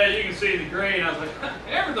like, hey, you can see the green. I was like,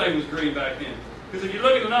 everything was green back then. Because if you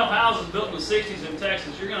look at enough houses built in the 60s in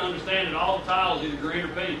Texas, you're going to understand that all the tiles either green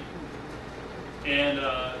or pink. And,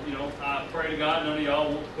 you know, I pray to God none of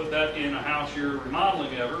y'all want to put that in a house you're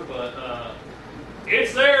remodeling ever, but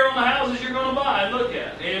it's there on the houses you're going to buy and look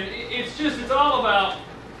at. And it's all about,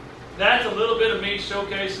 that's a little bit of me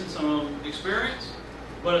showcasing some experience,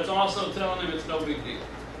 but it's also telling them it's no big deal,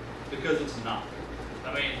 because it's not.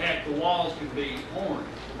 I mean, heck, the walls can be orange.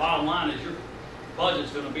 The bottom line is your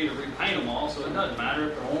budget's going to be to repaint them all, so it doesn't matter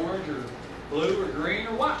if they're orange or blue or green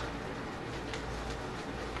or white.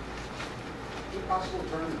 Is it possible to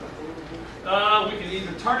turn it up a little bit? We can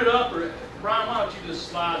either turn it up or, Brian, why don't you just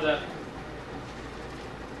slide that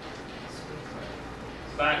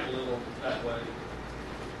back a little that way.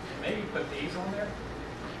 Maybe put these on there?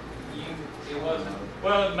 It wasn't.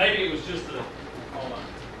 Well, maybe it was just the, Hold on.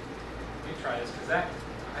 Let me try this, because I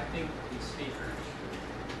think these speakers,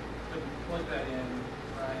 plug that in,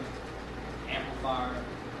 right? Amplifier.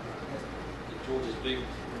 George's big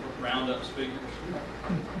roundup speakers.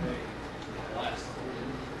 Last.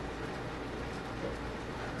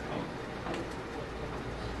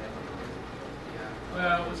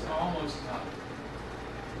 Well, it was almost up.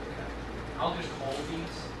 Okay. I'll just hold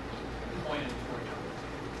these and point it toward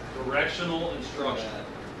you. Directional instruction.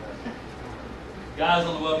 Guys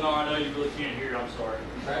on the webinar, I know you really can't hear. I'm sorry.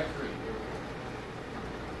 Track 3.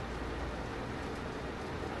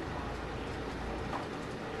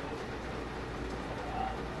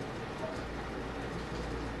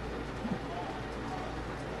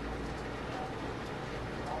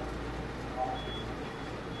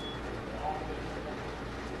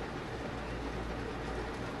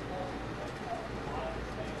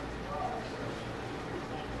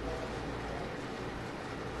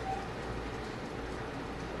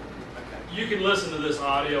 You can listen to this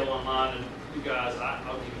audio online, and you guys,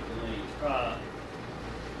 I'll give you the link.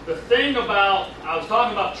 The thing about, I was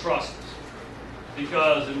talking about trusses,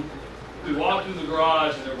 because we walked through the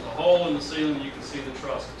garage and there was a hole in the ceiling and you could see the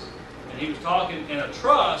trusses. And he was talking, and a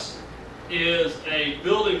truss is a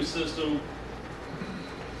building system.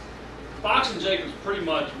 Fox and Jacobs pretty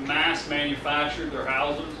much mass manufactured their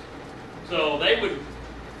houses. So they would,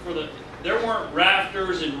 there weren't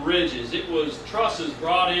rafters and ridges. It was trusses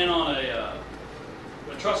brought in on a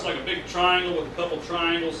truss like a big triangle with a couple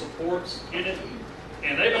triangle supports in it.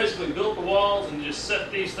 And they basically built the walls and just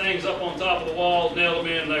set these things up on top of the walls, nailed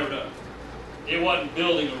them in, and they were done. It wasn't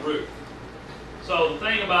building a roof. So the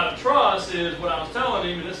thing about a truss is, what I was telling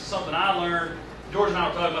him, and this is something I learned, George and I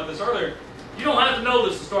were talking about this earlier, you don't have to know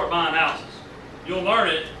this to start buying houses. You'll learn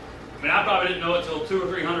it. I mean, I probably didn't know it until 200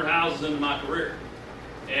 or 300 houses into my career.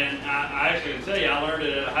 And I actually can tell you, I learned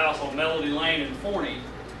it at a house on Melody Lane in Forney,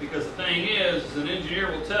 because the thing is an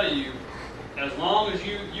engineer will tell you, as long as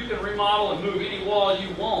you can remodel and move any wall you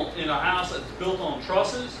want in a house that's built on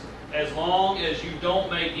trusses, as long as you don't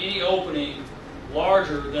make any opening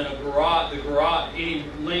larger than any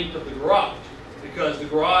length of the garage, because the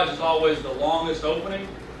garage is always the longest opening,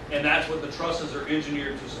 and that's what the trusses are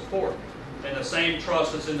engineered to support. And the same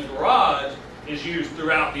truss that's in the garage is used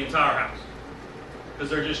throughout the entire house, because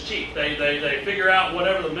they're just cheap. They figure out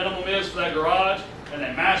whatever the minimum is for that garage, and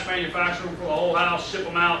they mass manufacture them for the whole house, ship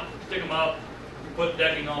them out, stick them up, put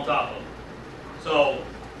decking on top of them. So,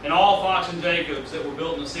 in all Fox and Jacobs that were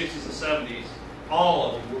built in the 60s and 70s,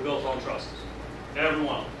 all of them were built on trusses. Every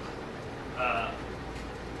one of them.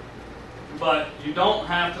 But you don't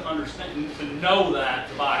have to understand, to know that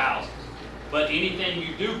to buy houses. But anything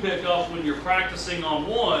you do pick up when you're practicing on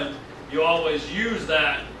one, you always use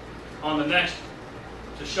that on the next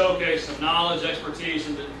to showcase some knowledge, expertise,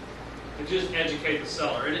 and to just educate the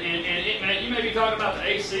seller. And you may be talking about the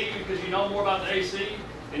AC because you know more about the AC,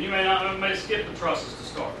 and you may skip the trusses to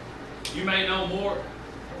start. You may know more.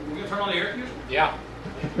 We're going to turn on the air conditioner? Yeah.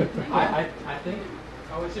 I think,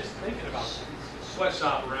 I was just thinking about that.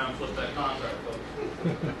 Sweatshop around, flip that contract,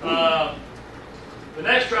 folks. The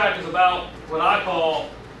next track is about what I call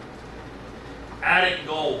attic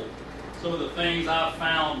gold. Some of the things I've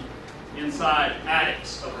found inside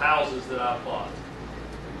attics of houses that I've bought.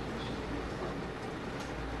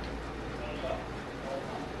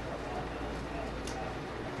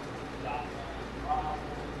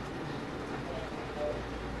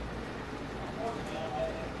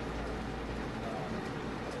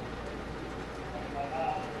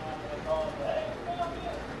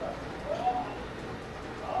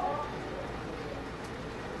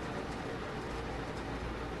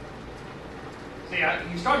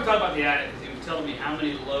 he started talking about the attic because he was telling me how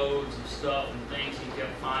many loads of stuff and things he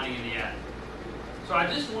kept finding in the attic. So I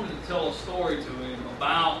just wanted to tell a story to him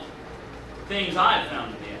about things I had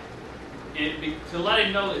found in the attic. And to let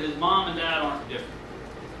him know that his mom and dad aren't different.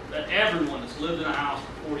 That everyone that's lived in a house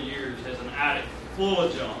for 40 years has an attic full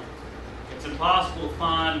of junk. It's impossible to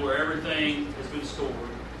find where everything has been stored.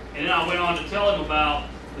 And then I went on to tell him about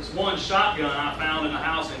this one shotgun I found in a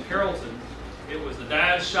house in Carrollton. It was the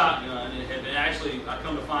dad's shotgun. It had been actually, I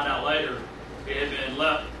come to find out later, it had been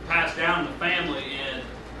passed down in the family, and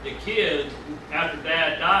the kids, after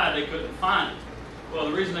dad died, they couldn't find it. Well,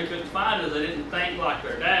 the reason they couldn't find it is they didn't think like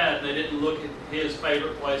their dad, and they didn't look at his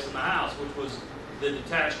favorite place in the house, which was the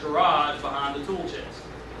detached garage behind the tool chest.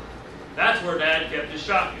 That's where dad kept his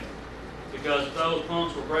shotgun. Because if those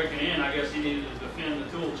punks were breaking in, I guess he needed to defend the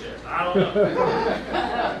tool chest. I don't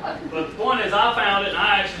know. But the point is, I found it, and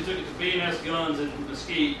I actually took it to B&S Guns in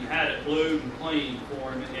Mesquite and had it blued and cleaned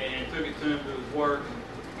for him, and took it to him to his work. And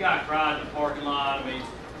the guy cried in the parking lot. I mean,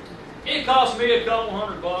 it cost me a couple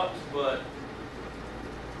 $100, but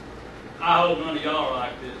I hope none of y'all are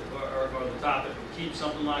like this, or the type that would keep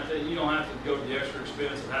something like that. You don't have to go to the extra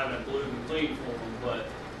expense of having it blued and cleaned for them, but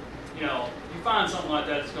you know, you find something like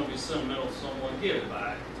that that's going to be sentimental to someone, give it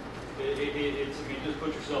back. It's, if you just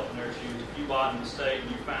put yourself in their shoes, if you bought a mistake and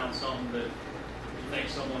you found something that you think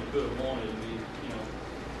someone could have wanted, I mean, you know,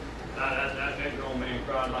 that grown man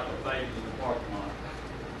cried like a baby in the parking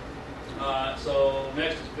lot. So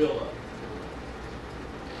next is build up.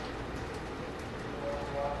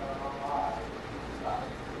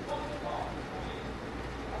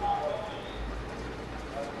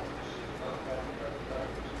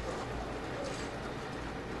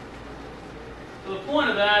 So the point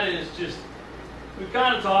of that is just, we've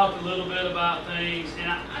kind of talked a little bit about things,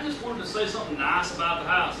 and I just wanted to say something nice about the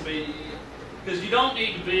house. I mean, because you don't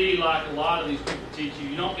need to be like a lot of these people teach you.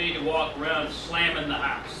 You don't need to walk around slamming the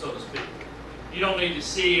house, so to speak. You don't need to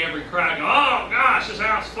see every crack, oh gosh, this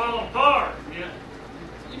house is falling apart. Yeah.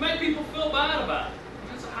 You make people feel bad about it. I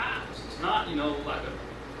mean, it's a house. It's not, you know, like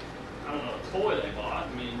a toy they bought.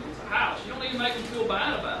 I mean, it's a house. You don't need to make them feel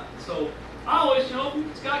bad about it. So I always, you know,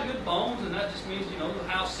 it's got good bones, and that just means, you know, the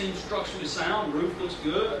house seems structurally sound, the roof looks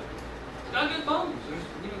good. It's got good bones.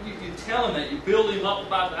 You tell him that. You build him up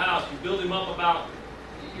about the house. You build him up about,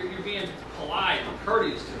 you're being polite and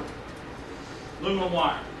courteous to him. Aluminum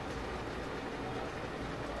wire.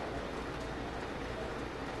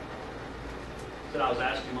 Said I was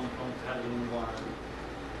asking him on the phone to have aluminum wire.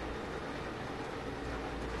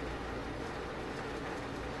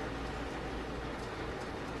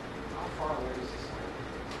 How far away is this?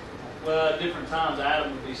 Well, at different times,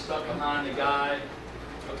 Adam would be stuck behind the guy.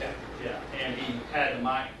 Okay. Yeah, and he had the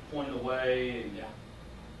mic pointed away. And Yeah.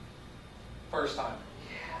 First time.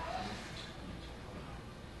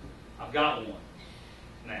 I've got one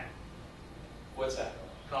now. What's that?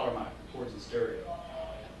 Collar mic, records in stereo.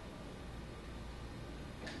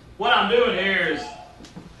 What I'm doing here is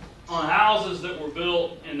on houses that were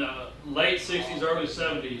built in the late 60s, early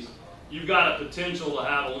 70s, you've got a potential to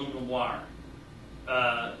have aluminum wiring.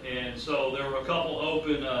 And so there were a couple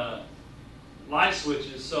open light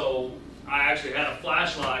switches, so I actually had a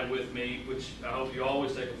flashlight with me, which I hope you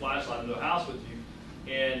always take a flashlight into a house with you.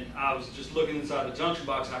 And I was just looking inside the junction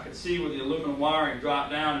box, and I could see where the aluminum wiring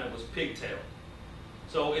dropped down, and it was pigtail.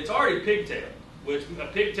 So it's already pigtail, which a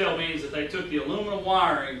pigtail means that they took the aluminum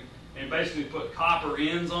wiring and basically put copper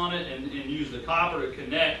ends on it and used the copper to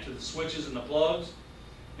connect to the switches and the plugs.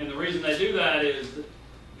 And the reason they do that is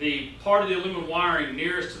the part of the aluminum wiring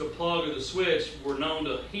nearest to the plug or the switch were known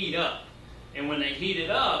to heat up. And when they heated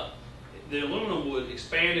up, the aluminum would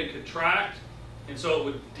expand and contract, and so it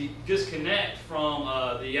would disconnect from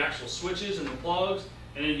the actual switches and the plugs,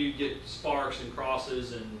 and then you'd get sparks and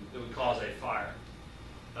crosses, and it would cause a fire.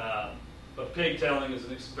 But pigtailing is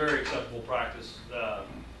a very acceptable practice.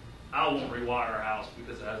 I won't rewire a house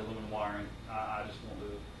because it has aluminum wiring. I just won't do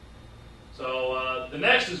it. So the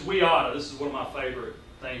next is we oughta. This is one of my favorite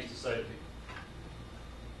things to say to people.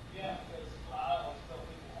 Yeah, because I always tell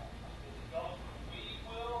people, if it goes from we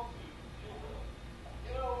will to you will.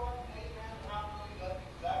 You know what? Amen. Probably that's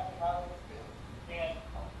exactly how it feels. And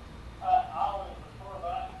I always refer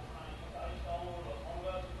back to when I used to own one of those home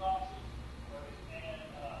building offices, and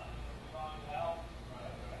we bought a house,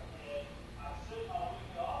 and I sit on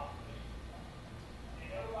we are, and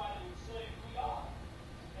everybody would say we are.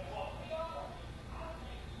 And what we are, I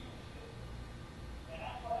think you should. And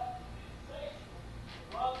that's what happens in the station. The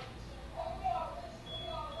brothers would say, oh yeah,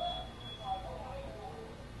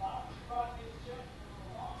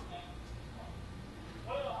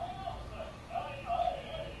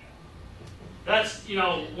 that's, you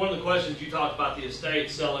know, one of the questions you talked about the estate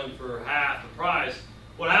selling for half the price.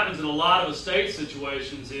 What happens in a lot of estate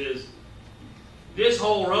situations is this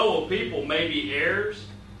whole row of people may be heirs,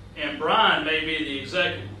 and Brian may be the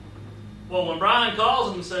executor. Well, when Brian calls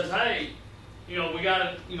them and says, hey, you know, we got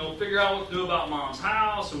to, you know, figure out what to do about Mom's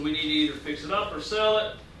house, and we need to either fix it up or sell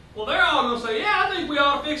it. Well, they're all going to say, yeah, I think we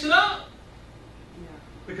ought to fix it up.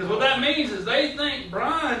 Because what that means is they think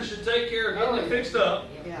Brian should take care of getting it fixed up,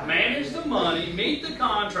 manage the money, meet the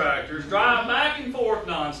contractors, drive back and forth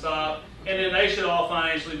nonstop, and then they should all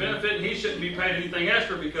financially benefit, and he shouldn't be paid anything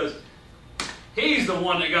extra because he's the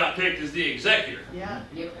one that got picked as the executor. Yeah.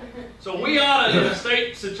 So we ought to, in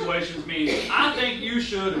estate situations, means I think you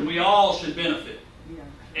should and we all should benefit.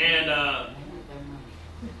 And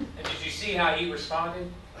did you see how he responded?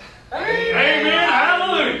 amen,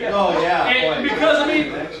 hallelujah. Oh, yeah. And because, I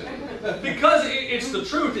mean, because it's the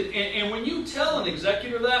truth. And when you tell an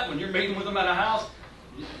executor that, when you're meeting with them at a house,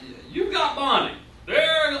 you've got bonding.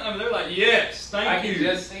 They're like, yes, thank you. I can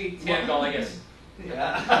just see Tim going, yes.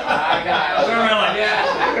 Yeah. I got it. Turn around like,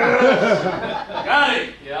 yeah. Got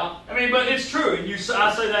it. Yeah. I mean, but it's true. And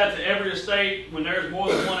I say that to every estate when there's more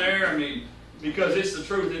than one heir. I mean, because it's the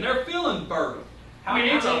truth. And they're feeling burdened. I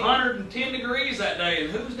mean, it's 110 degrees that day,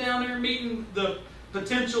 and who's down there meeting the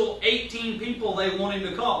potential 18 people they want him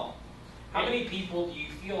to call? How many people do you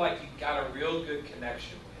feel like you've got a real good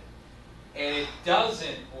connection with, and it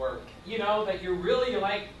doesn't work? You know, that you're really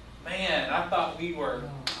like, man, I thought we were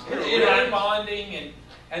really bonding,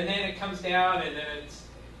 and then it comes down, and then it's,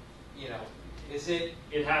 you know, is it?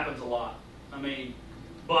 It happens a lot. I mean,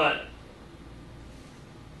 but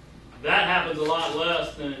that happens a lot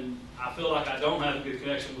less than I feel like I don't have a good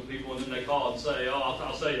connection with people, and then they call and say, oh,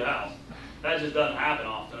 I'll sell you the house. That just doesn't happen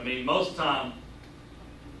often. I mean, most of the time,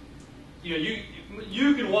 you know,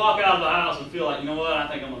 you can walk out of the house and feel like, you know what, I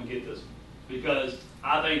think I'm going to get this. Because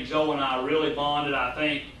I think Joe and I really bonded. I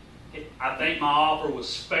think my offer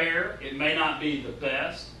was fair. It may not be the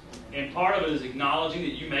best. And part of it is acknowledging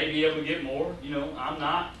that you may be able to get more. You know,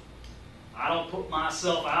 I don't put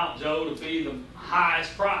myself out, Joe, to be the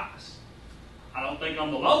highest price. I don't think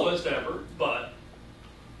I'm the lowest ever, but,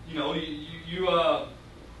 you know,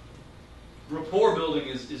 rapport building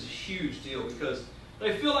is a huge deal because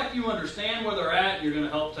they feel like you understand where they're at and you're going to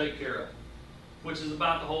help take care of it, which is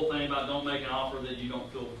about the whole thing about don't make an offer that you don't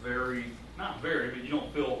feel but you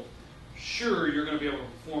don't feel sure you're going to be able to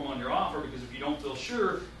perform on your offer, because if you don't feel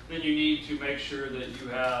sure, then you need to make sure that you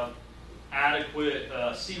have adequate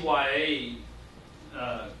CYA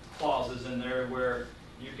clauses in there where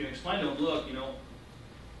you can explain to them, look, you know,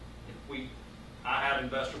 I have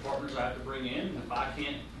investor partners I have to bring in, and if I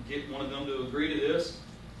can't get one of them to agree to this,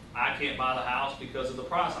 I can't buy the house because of the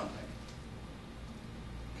price I'm paying.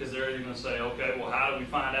 Because they're either going to say, okay, well, how do we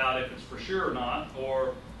find out if it's for sure or not,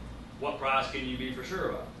 or what price can you be for sure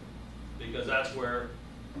about? Because that's where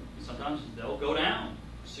sometimes they'll go down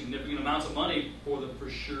significant amounts of money for the for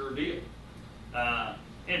sure deal. And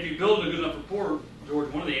if you build a good enough rapport,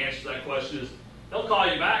 George, one of the answers to that question is they'll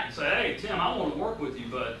call you back and say, hey, Tim, I want to work with you,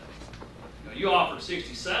 but you offered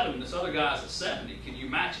 67 and this other guy's at 70. Can you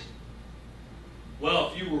match it?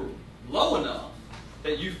 Well, if you were low enough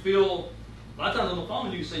that you feel, a lot of times on the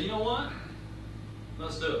phone you can say, you know what?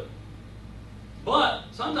 Let's do it. But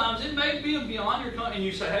sometimes it may be beyond your and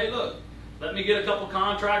you say, hey, look, let me get a couple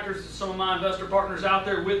contractors, some of my investor partners out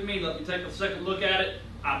there with me. Let me take a second look at it.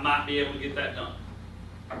 I might be able to get that done.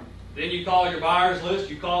 Then you call your buyers list.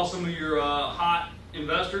 You call some of your hot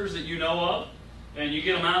investors that you know of, and you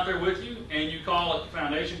get them out there with you, and you call a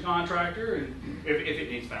foundation contractor, and if it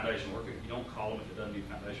needs foundation work, you don't call them if it doesn't need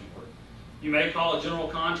foundation work. You may call a general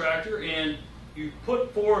contractor, and you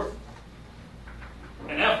put forth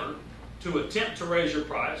an effort to attempt to raise your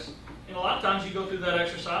price. And a lot of times you go through that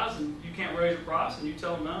exercise, and you can't raise your price, and you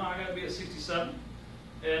tell them, no, I got to be at 67.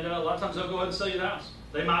 And a lot of times they'll go ahead and sell you the house.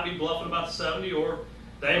 They might be bluffing about the 70, or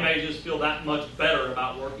they may just feel that much better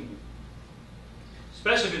about working with you.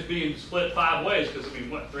 Especially if it's being split 5 ways, because I mean,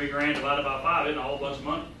 what, $3,000 divided by 5 isn't a whole bunch of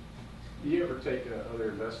money. Do you ever take other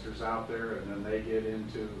investors out there and then they get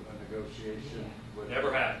into a negotiation?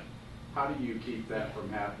 Never happened. How do you keep that from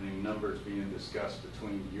happening, numbers being discussed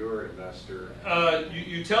between your investor?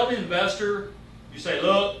 You tell the investor, you say,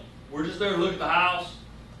 look, we're just there to look at the house.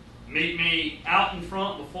 Meet me out in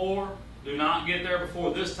front before. Do not get there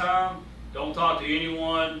before this time. Don't talk to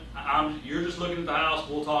anyone. You're just looking at the house.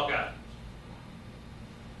 We'll talk afterwards.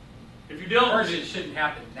 If you're dealing with it shouldn't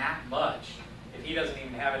happen that much if he doesn't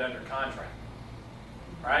even have it under contract,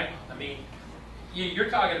 right? I mean, you're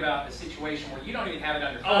talking about a situation where you don't even have it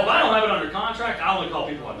under contract. Oh, if I don't have it under contract, I only call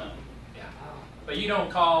people I know. Yeah. But you don't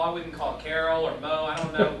call, I wouldn't call Carol or Mo, I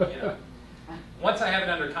don't know, you know. Once I have it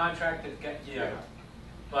under contract, it's got, you know.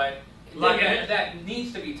 But Like that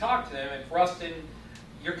needs to be talked to them. If Rustin,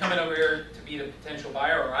 you're coming over here to be the potential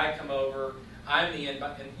buyer, or I come over, I'm the end,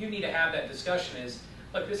 and you need to have that discussion is,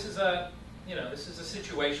 look, this is a, you know, this is a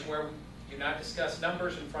situation where we do not discuss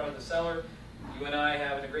numbers in front of the seller. You and I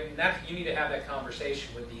have an agreement. You need to have that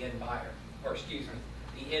conversation with the end buyer, or excuse me,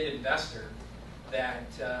 the end investor, that,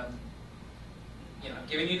 you know, I'm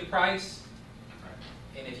giving you the price,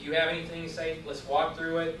 and if you have anything to say, let's walk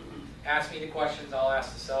through it. Ask me the questions, I'll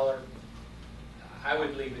ask the seller. I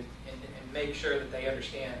would leave it and make sure that they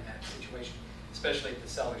understand that situation, especially if the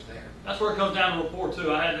seller's there. That's where it comes down to rapport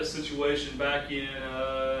too. I had this situation back in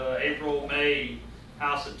April, May,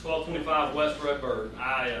 house at 1225 West Redbird.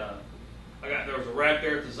 There was a wreck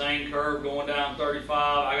there at the Zane curve going down 35.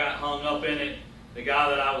 I got hung up in it. The guy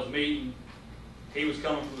that I was meeting, he was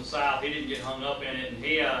coming from the south. He didn't get hung up in it, and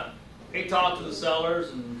he talked to the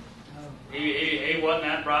sellers, and he wasn't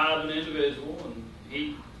that bright of an individual, and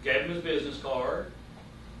he gave him his business card.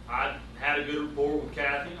 I had a good rapport with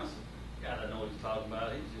Kathy, and I said, God, I know what he's talking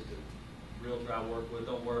about. He's just a realtor I work with.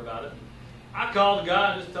 Don't worry about it. I called the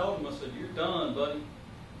guy and just told him, I said, you're done, buddy.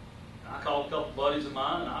 I called a couple buddies of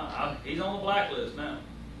mine, and he's on the blacklist now.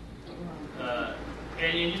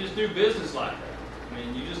 And you just do business like that. I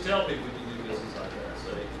mean, you just tell people you do business like that.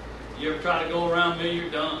 Say, you ever try to go around me, you're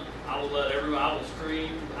done. I will let everyone, I will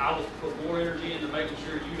scream, I will put more energy into making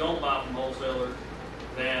sure you don't buy from wholesalers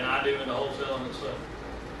than I do into wholesaling itself.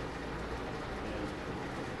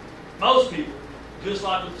 Most people, just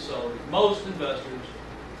like with the sellers, most investors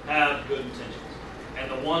have good intentions. And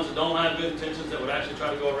the ones that don't have good intentions, that would actually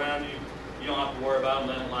try to go around you, you don't have to worry about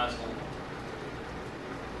them. They don't last long.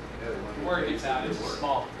 The word gets out, it's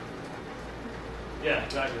small. Yeah,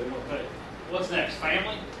 exactly. What's next?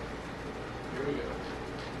 Family? Here we go.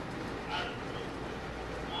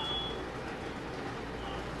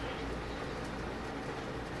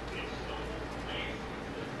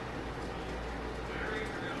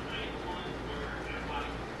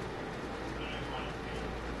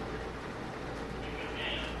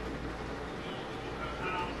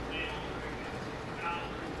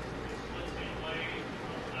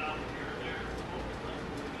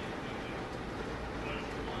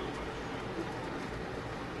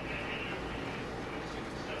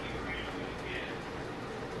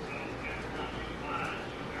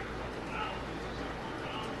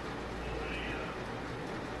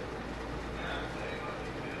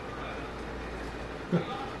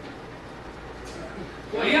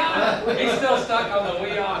 We on. He's still stuck on the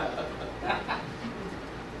we on.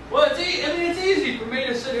 Well, it's easy for me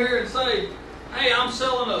to sit here and say, hey, I'm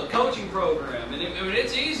selling a coaching program. And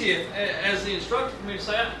it's easy as the instructor for me to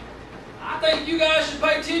say, I think you guys should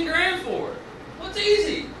pay 10 grand for it. Well, it's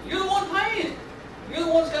easy. You're the one paying. You're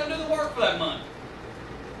the one that's got to do the work for that money.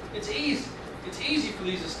 It's easy. It's easy for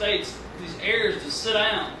these estates, these heirs to sit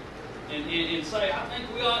down and say, I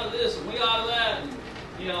think we ought to this and we ought to that. And,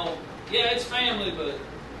 you know, yeah, it's family, but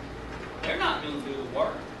they're not going to do the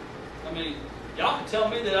work. I mean, y'all can tell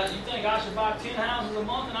me that you think I should buy 10 houses a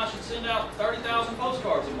month and I should send out 30,000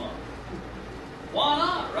 postcards a month. Why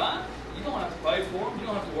not, right? You don't have to pay for them. You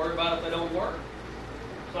don't have to worry about it if they don't work.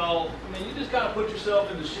 So, I mean, you just got to put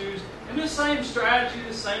yourself in the shoes. And this same strategy,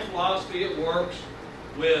 this same philosophy, it works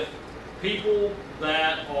with people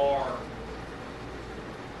that are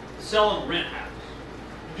selling rent houses.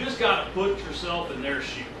 You just got to put yourself in their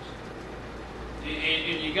shoes.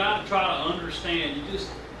 And you got to try to understand.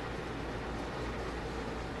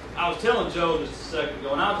 I was telling Joe just a second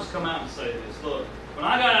ago, and I'll just come out and say this. Look, when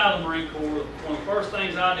I got out of the Marine Corps, one of the first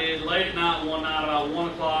things I did, late at night, one night, about 1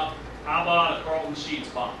 o'clock, I bought a Carlton Sheets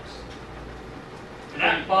box. And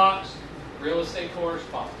that box, Real estate course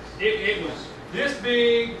box. it was this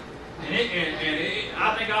big, and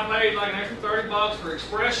I think I paid like an extra $30 for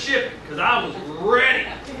express shipping, because I was ready.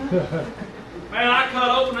 Man, I cut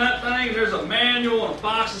open that thing, and there's a manual and a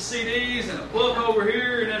box of CDs and a book over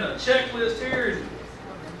here and then a checklist here.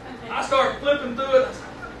 And I started flipping through it. I was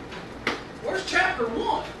like, where's chapter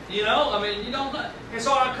 1? You know, I mean, you don't know. And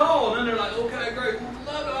so I call, and then they're like, okay, great. We'd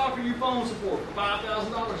love to offer you phone support for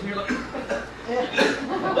 $5,000. And you're like,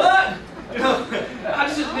 what? You know, I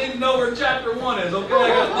just need to know where chapter 1 is. Okay, I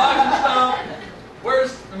got box and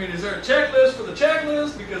stuff. Is there a checklist for the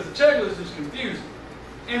checklist? Because the checklist is confusing.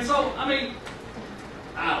 And so,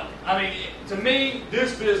 to me,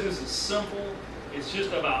 this business is simple. It's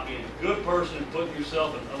just about being a good person and putting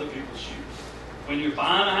yourself in other people's shoes. When you're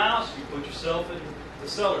buying a house, you put yourself in the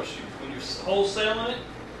seller's shoes. When you're wholesaling it,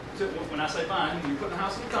 when I say buying, when you're putting a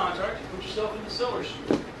house in the contract, you put yourself in the seller's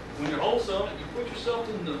shoes. when you're wholesaling, you put yourself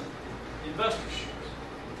in the investor's shoes.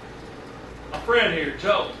 My friend here,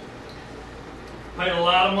 Joe, paid a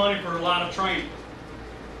lot of money for a lot of training.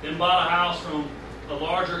 Then bought a house from a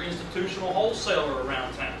larger institutional wholesaler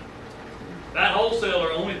around town. That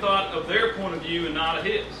wholesaler only thought of their point of view and not of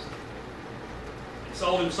his. It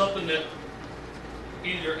sold him something that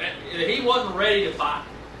either he wasn't ready to buy.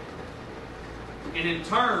 And in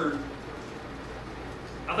turn,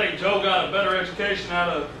 I think Joe got a better education out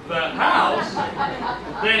of that house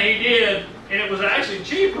than he did, and it was actually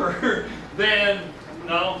cheaper than,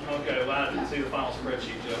 no? Okay, well, I didn't see the final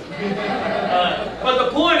spreadsheet, Joe. But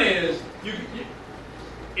the point is,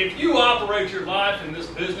 if you operate your life in this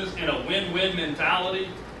business in a win-win mentality,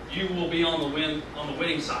 you will be on the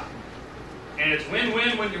winning side. And it's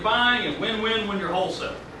win-win when you're buying and win-win when you're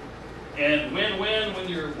wholesaling. And win-win when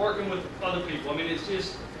you're working with other people. I mean, it's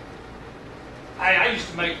just, I used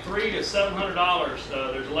to make $300 to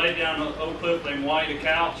 $700. There's a lady down in Oak Cliff named Whitey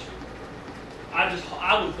Couch.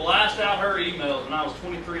 I would blast out her emails when I was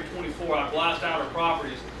 23, 24. I'd blast out her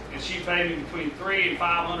properties, and she paid me between $300 and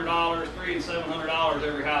 $500, $300 and $700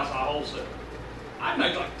 every house I wholesale. I'd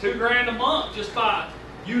make like $2,000 a month just by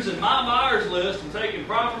using my buyers list and taking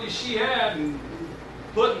properties she had and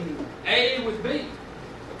putting A with B.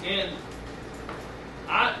 And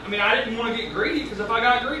I didn't want to get greedy, because if I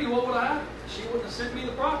got greedy, what would have happened? She wouldn't have sent me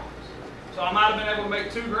the properties. So I might have been able to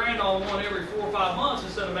make $2,000 on one every 4 or 5 months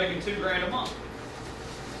instead of making $2,000 a month.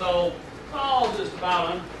 So it's all just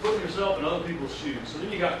about putting yourself in other people's shoes. So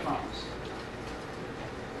then you got comps.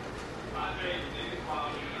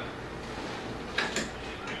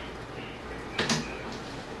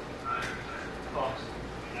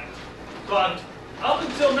 So up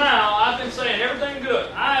until now, I've been saying everything good.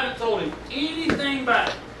 I haven't told him anything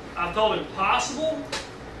bad. I've told him possible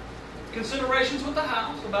considerations with the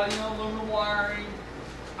house about, aluminum wiring.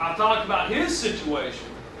 I've talked about his situation.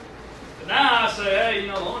 But now I say, hey,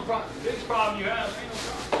 the biggest problem you have ain't no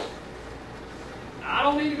problem. Now, I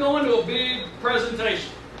don't need to go into a big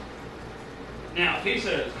presentation. Now, if he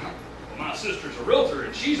says, well, my sister's a realtor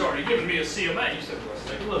and she's already given me a CMA, you said, well, let's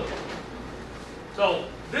take a look. So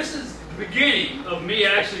this is the beginning of me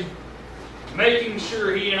actually making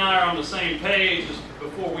sure he and I are on the same page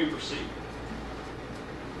before we proceed.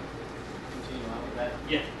 Continue on with that.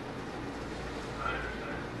 Yeah.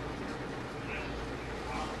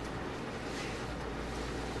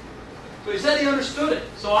 So he said he understood it.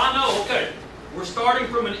 So I know, okay, we're starting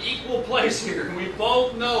from an equal place here. And we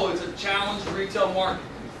both know it's a challenged retail market.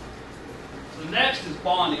 So next is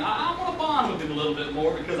bonding. I want to bond with him a little bit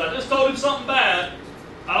more, because I just told him something bad.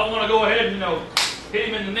 I don't want to go ahead and, hit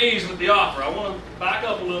him in the knees with the offer. I want to back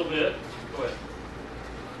up a little bit. Go ahead.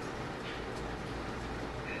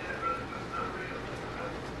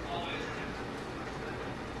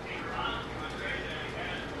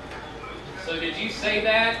 So did you say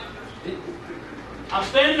that? I'm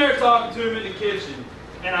standing there talking to him in the kitchen,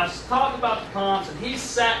 and I've talked about the comps, and he's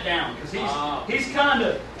sat down because he's kind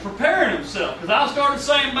of preparing himself, because I started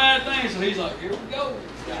saying bad things, so he's like, here we go,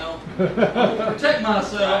 I'm gonna protect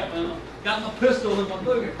myself. Got my pistol in my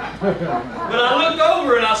booger. But I looked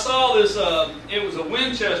over and I saw this. It was a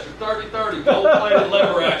Winchester 30-30 gold-plated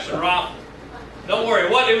lever action rifle. Don't worry,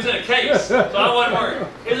 it was in a case, so I wasn't worried.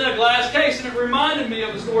 It was in a glass case, and it reminded me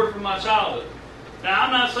of a story from my childhood. Now,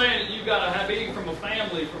 I'm not saying that you've got to be from a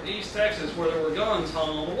family from East Texas where there were guns hung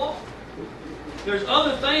on the wall. There's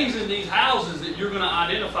other things in these houses that you're going to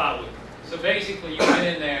identify with. So basically, you went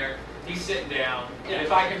in there. He's sitting down. And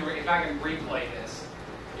if I can replay this,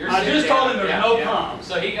 I just told him there's no comps.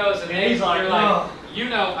 So he goes, and he's like,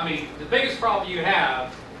 the biggest problem you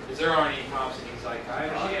have is there aren't any comps, and he's like, I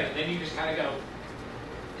understand. And then you just kind of go,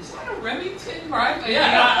 is that a Remington rifle?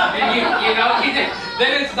 Yeah. And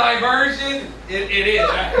then it's diversion. It is.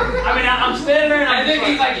 I'm standing there, and then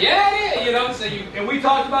he's like, yeah, it is. So you. And we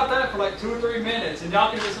talked about that for like 2 or 3 minutes, and y'all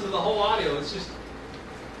can listen to the whole audio. It's just,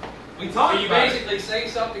 we talked. So you basically say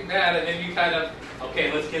something bad, and then you kind of,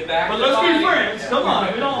 okay, let's get back. But to let's buying. be friends. Come on.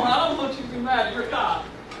 I don't want you to be mad. You're a cop.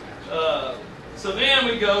 So then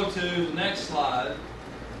we go to the next slide,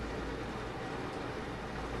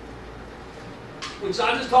 which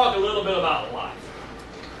I just talk a little bit about life.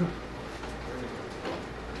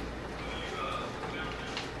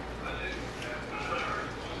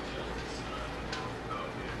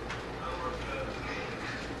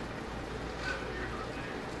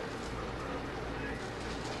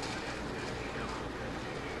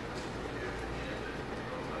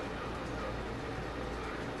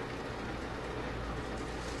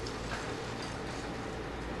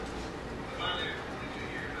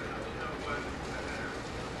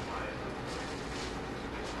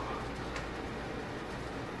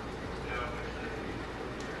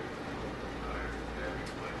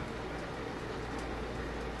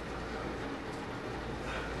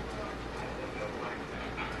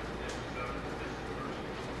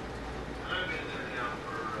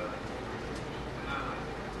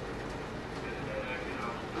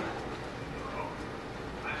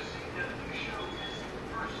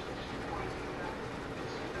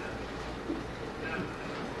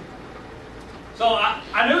 So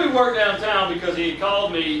I knew he worked downtown because he had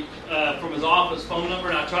called me from his office phone number,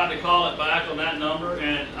 and I tried to call it back on that number,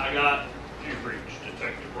 and I got, "You've reached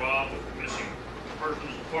Detective Rob with the missing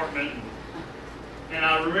persons department." And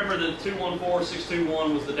I remember the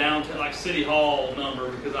 214-621 was the downtown, like City Hall number,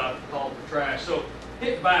 because I called for trash. So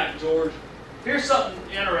hit back, George. Here's something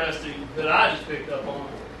interesting that I just picked up on.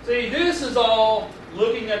 See, this is all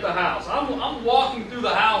looking at the house. I'm walking through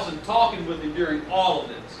the house and talking with him during all of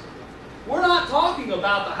this. We're not talking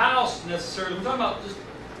about the house necessarily. We're talking about just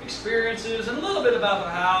experiences and a little bit about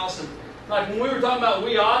the house. And like when we were talking about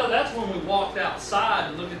We Oughta, that's when we walked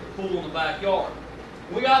outside to look at the pool in the backyard.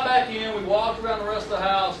 We got back in, we walked around the rest of the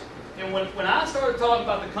house, and when I started talking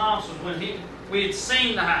about the comps was when we had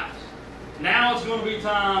seen the house. Now it's going to be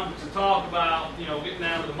time to talk about, getting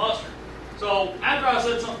down to the mustard. So after I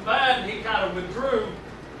said something bad and he kind of withdrew,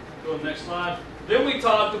 go to the next slide, then we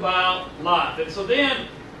talked about life. And so then,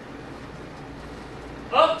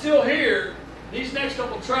 up till here, these next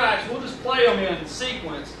couple tracks, we'll just play them in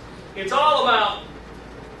sequence. It's all about,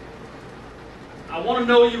 I want to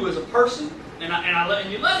know you as a person,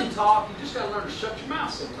 and you let him talk. You just got to learn to shut your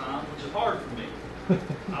mouth sometimes, which is hard for me.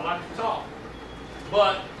 I like to talk.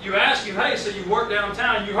 But you ask him, hey, so you work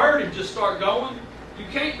downtown, you heard him just start going. You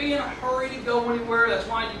can't be in a hurry to go anywhere. That's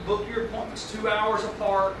why you book your appointments 2 hours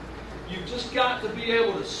apart. You've just got to be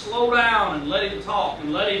able to slow down and let him talk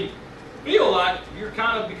and let him feel like you're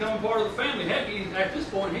kind of becoming part of the family. Heck, at this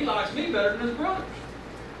point, he likes me better than his brothers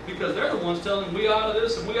because they're the ones telling him we oughta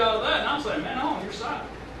this and we oughta that. And I'm saying, man, I'm on your side.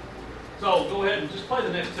 So go ahead and just play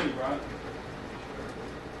the next two, Brian.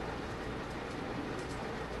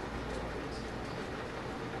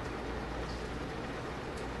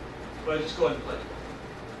 Well, just go ahead and play it.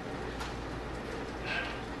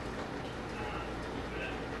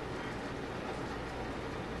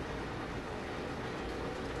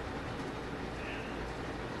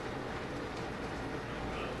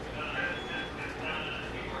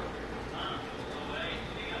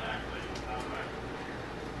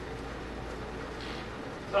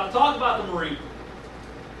 So I talked about the Marine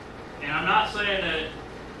Corps, and I'm not saying that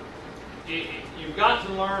you've got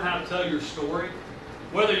to learn how to tell your story.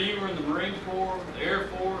 Whether you were in the Marine Corps, the Air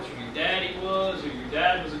Force, or your daddy was, or your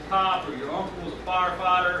dad was a cop, or your uncle was a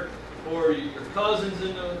firefighter, or your cousin's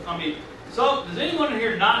in the, so does anyone in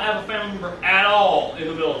here not have a family member at all in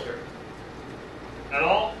the military? At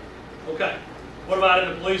all? Okay. What about in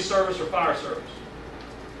the police service or fire service?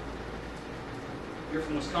 You're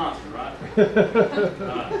from Wisconsin, right?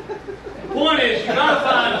 The point is,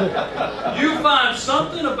 you find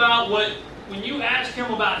something about when you ask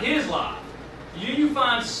him about his life, you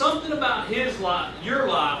find something about his life, your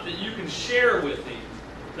life, that you can share with him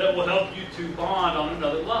that will help you to bond on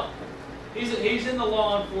another level. He's in the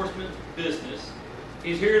law enforcement business.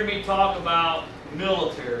 He's hearing me talk about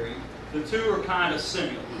military. The two are kind of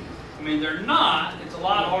similar. They're not. It's a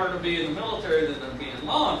lot harder to be in the military than to be in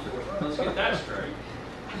law enforcement. Let's get that straight.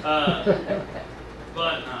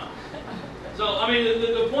 But no. So,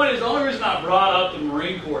 the point is, the only reason I brought up the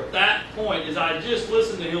Marine Corps at that point is I just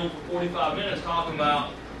listened to him for 45 minutes talking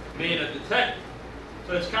about being a detective.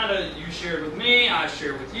 So it's kind of, you shared with me, I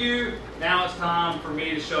shared with you. Now it's time for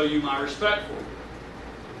me to show you my respect for you.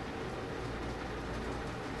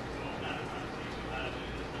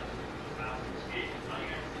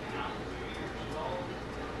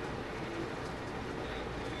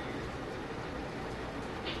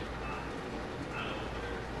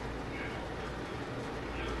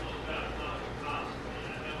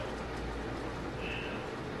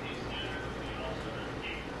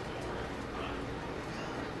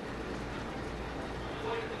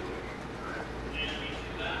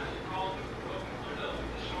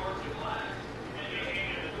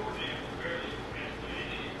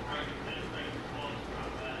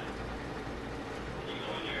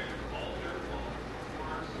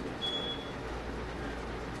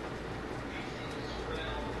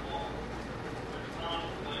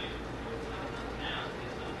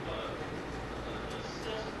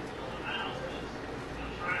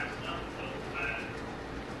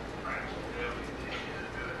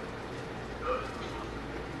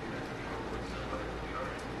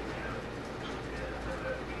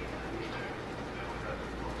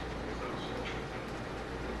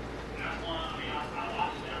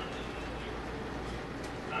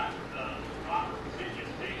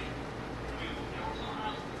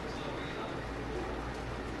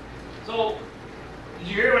 So, did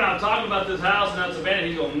you hear when I was talking about this house and how it's abandoned?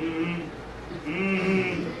 He's going,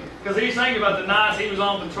 because he's thinking about the nights he was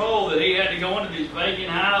on patrol that he had to go into these vacant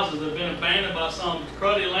houses that have been abandoned by some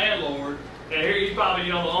cruddy landlord And here he's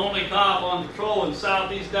probably, the only cop on patrol in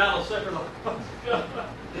Southeast Dallas. Can't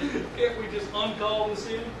we just uncall this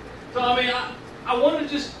in? So, I mean, I wanted to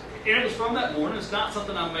just, and it was from that morning. It's not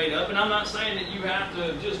something I made up. And I'm not saying that you have to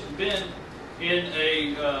have just been in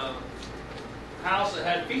a house that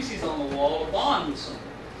had feces on the wall to bond with someone.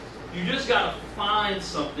 You just got to find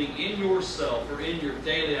something in yourself or in your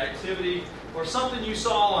daily activity or something you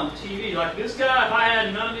saw on TV. Like this guy, if I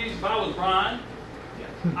had none of these, if I was Brian,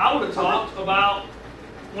 I would have talked about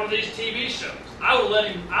one of these TV shows. I would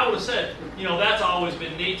have said, that's always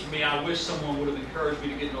been neat to me. I wish someone would have encouraged me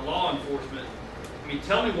to get into law enforcement. I mean,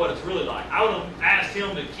 tell me what it's really like. I would have asked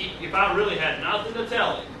him to keep, if I really had nothing to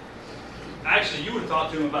tell him. Actually, you would have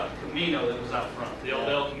talked to him about the Camino that was out front, the old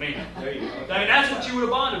El Camino. There you go. I mean, that's what you would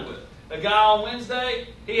have bonded with. A guy on Wednesday,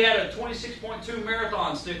 he had a 26.2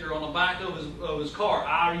 marathon sticker on the back of his car.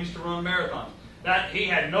 I used to run marathons. That he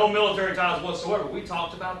had no military ties whatsoever. We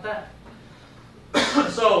talked about that.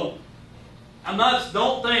 So,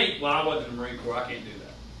 don't think, well, I wasn't in the Marine Corps, I can't do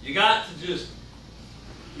that. You got to just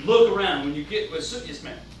look around when you get, yes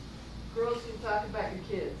ma'am. Girls can talk about your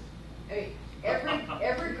kids. Hey,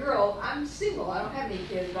 every girl, I'm single, I don't have any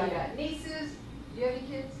kids, but I got nieces. Do you have any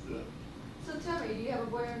kids? Yeah. So tell me, do you have a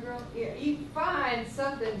boy or a girl? Yeah, you find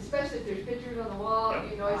something, especially if there's pictures on the wall, Yep. you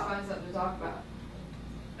can always find something to talk about.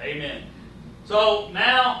 Amen. So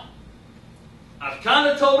now, I've kind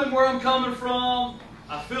of told him where I'm coming from.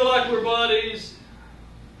 I feel like we're buddies.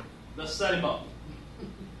 Let's set him up.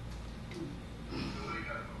 So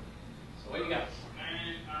what do you got?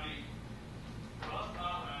 Man, I mean, Russ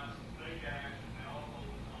Powell has some big action and all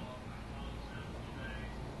those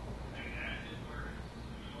days. And that's his words.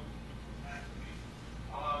 That's me.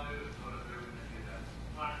 All I do is what I do and do that.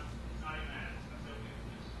 It's not even that. I said we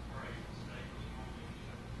just pray and stay.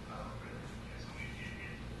 Yes, we did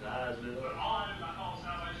it. But all I do is I call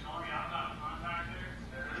Salvation Army. I've got a contact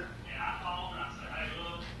there. And I call and I say, hey,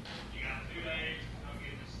 look, you got 2 days to go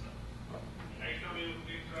get this stuff. And they come in with a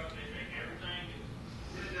big truck. They take everything.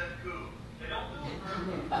 Isn't that cool? They don't do it very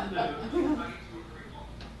much. Like 2 or 3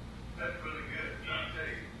 months. That's really good. I tell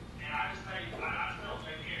you. And I just tell you, I still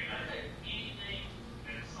take care. I take anything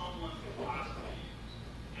that someone could possibly use.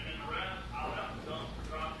 And then the rest, I'll have to dump or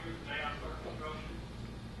drop here the day I start construction.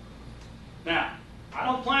 Now, I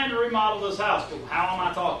don't plan to remodel this house, but how am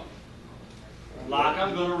I talking? Like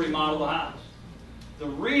I'm going to remodel the house. The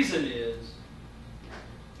reason is,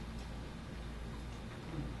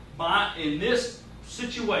 in this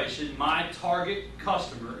situation, my target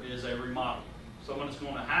customer is a remodeler. Someone that's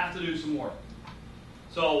going to have to do some work.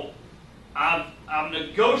 So, I'm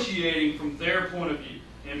negotiating from their point of view.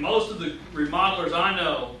 And most of the remodelers I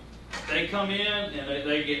know, they come in and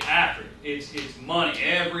they get after it. It's money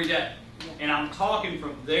every day. And I'm talking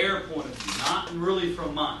from their point of view, not really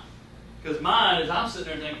from mine. Because mine is, I'm sitting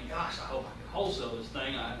there thinking, gosh, I hope I can wholesale this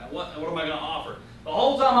thing. What am I going to offer? The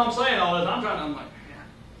whole time I'm saying all this, I'm like, man,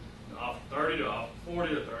 to offer 30 to offer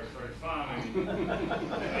 40 to 30, 35. And,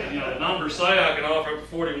 the numbers say I can offer up to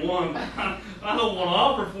 41. I don't want to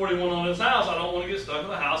offer 41 on this house. I don't want to get stuck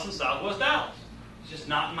with a house in Southwest Dallas. It's just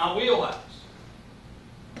not in my wheelhouse.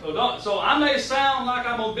 So I may sound like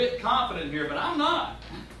I'm a bit confident here, but I'm not.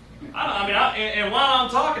 And while I'm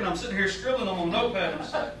talking, I'm sitting here scribbling on my notepad and I'm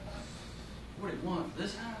saying, 41 for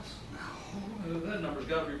this house? No, that number's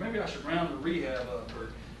got to be, maybe I should round the rehab up. Or,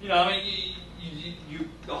 you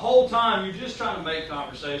the whole time you're just trying to make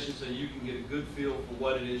conversation so you can get a good feel for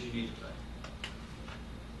what it is you need to say.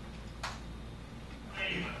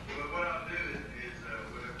 Anyway, what I'll do is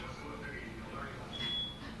what's the learning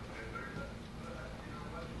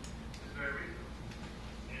it's very reasonable.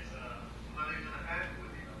 It's money in the hand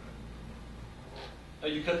with you. Oh,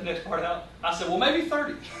 you cut the next part out? I said, well, maybe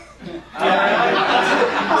 30. You're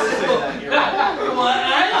right. Come on,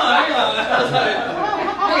 hang on.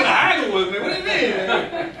 You're going to haggle with me. What do you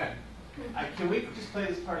mean? Can we just play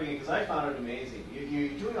this part again? Because I found it amazing. You're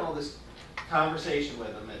doing all this conversation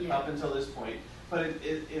with them up until this point, but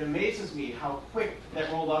it amazes me how quick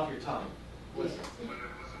that rolled off your tongue. What's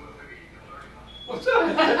up?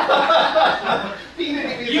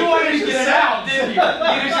 You wanted to get it out, didn't you? You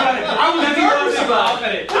just wanted to. I was nervous about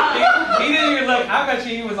it. He didn't even look. I bet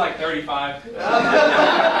you he was like 35. It's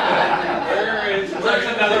like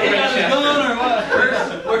another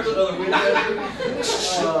Winchester. Where's another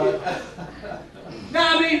Winchester? No, I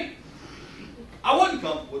mean, I wasn't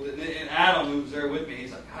comfortable with it. And Adam, who was there with me,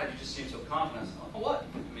 he's like, God, you just seem so confident. I said, oh, what?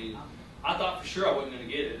 I mean, I thought for sure I wasn't going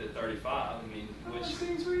to get it at 35. I mean, which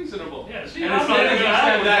seems reasonable. Yeah, see, and instead of you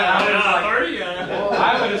said that,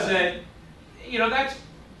 I would have said, that's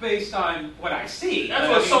based on what I see. That's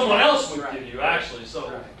what someone else would give you, actually. So,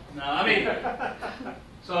 right. No, I mean,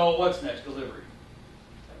 so what's next? Delivery.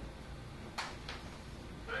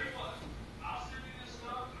 Tell you what, I'll send you this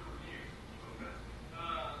stuff to review. Okay.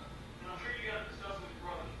 And I'm sure you got to discuss with your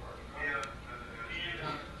brothers first, right? Yeah.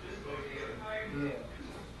 And just go ahead. Yeah.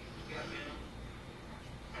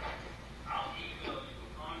 I'll email you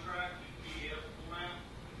a contract in PDF format.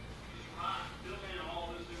 Just write, fill in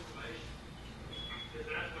all this information.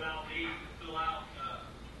 Because that's what I'll need to fill out.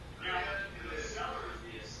 Now, the seller is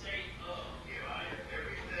the estate of, right?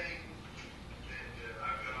 Everything that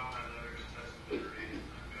I've got all my letters, testimony,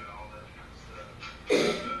 I've got all that kind of stuff. Through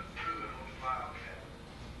it on the file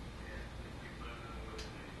cabinet. And you put it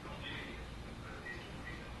in with me.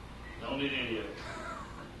 Don't need any of it.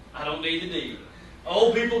 I don't need the deed.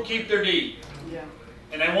 Old people keep their deed. Yeah.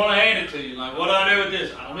 And they want to hand it to you. Like, what do I do with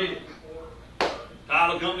this? I don't need it.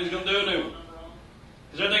 Title company's going to do a new one.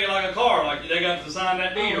 Because they're thinking like a car, like they got to sign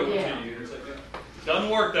that deed over to you. It's like, it doesn't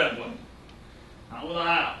work that way. Not with a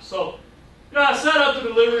house. So, I set up the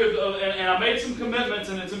delivery and I made some commitments,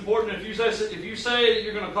 and it's important if you say that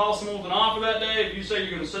you're going to call someone with an offer that day, if you say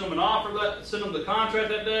you're going to send them an offer, send them the contract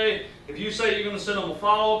that day, if you say you're going to send them a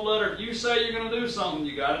follow-up letter, if you say you're going to do something,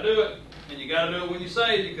 you got to do it. And you got to do it when you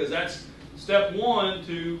say it, because that's step one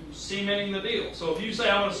to cementing the deal. So if you say,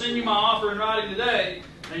 I'm going to send you my offer in writing today,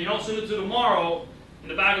 and you don't send it to tomorrow, in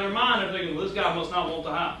the back of their mind, they're thinking, well, this guy must not want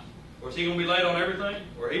the house. Or is he going to be late on everything?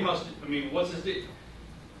 Or he must, what's his deal? If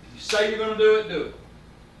you say you're going to do it, do it.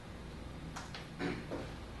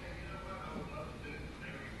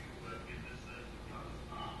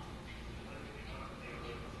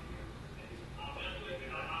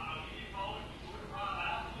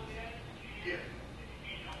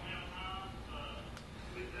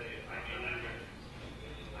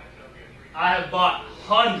 I have bought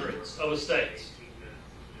hundreds of estates.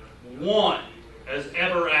 One has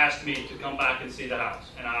ever asked me to come back and see the house,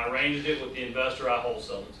 and I arranged it with the investor I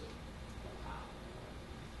wholesale it to.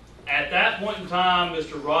 At that point in time,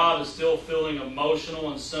 Mr. Rob is still feeling emotional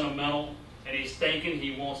and sentimental, and he's thinking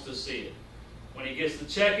he wants to see it. When he gets the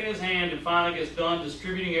check in his hand and finally gets done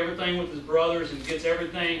distributing everything with his brothers and gets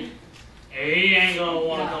everything, he ain't going to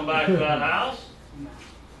want to come back to that house.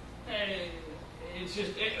 And it's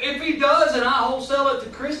just, if he does and I wholesale it to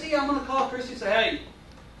Christy, I'm going to call Christy and say, hey,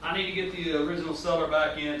 I need to get the original seller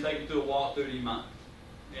back in, take it through a walkthrough, do you mind?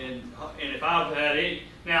 And if I've had any,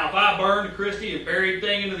 now if I burned Christy and buried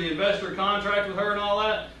thing into the investor contract with her and all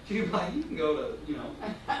that, she'd be like, you can go to,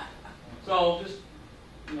 So just,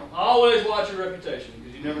 always watch your reputation,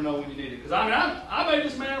 because you never know when you need it. Because I made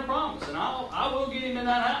this man a promise, and I will get him in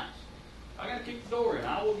that house. I got to kick the door in.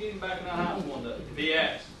 I will get him back in that house one day if he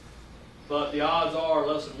asks. But the odds are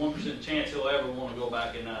less than 1% chance he'll ever want to go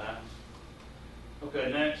back in that house.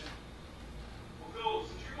 Okay, next. Well, cool.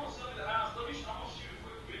 Since you're going to sell me the house, I'm going to shoot a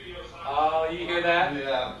quick video. Oh, you hear that?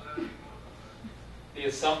 Yeah. The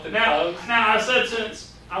assumptive Now folks. I said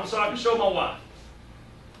since I can show my wife.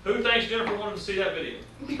 Who thinks Jennifer wanted to see that video?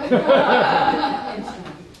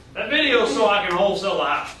 That video is so I can wholesale the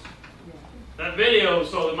house. That video is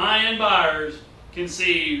so that my end buyers can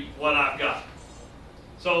see what I've got.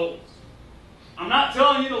 So I'm not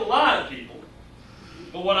telling you to lie to people,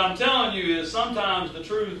 but what I'm telling you is sometimes the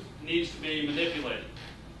truth needs to be manipulated.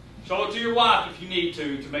 Show it to your wife if you need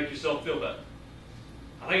to make yourself feel better.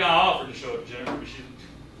 I think I offered to show it to Jennifer, but she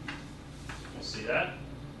won't see that.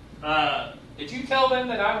 Did you tell them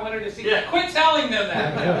that I wanted to see? Yeah. Quit telling them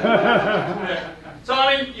that. Yeah. So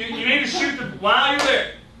you need to shoot while you're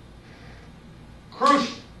there.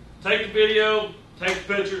 Crucial. Take the video, take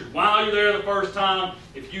the pictures while you're there the first time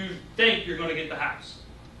if you think you're going to get the house.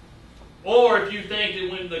 Or if you think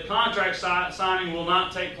that when the contract signing will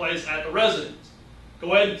not take place at the residence.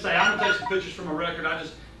 Go ahead and say, I'm going to take some pictures from a record. In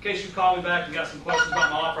case you call me back and got some questions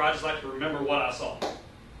about my offer, I just like to remember what I saw.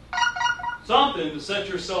 Something to set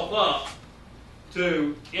yourself up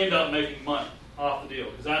to end up making money off the deal,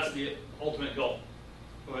 because that's the ultimate goal.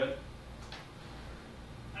 Go ahead.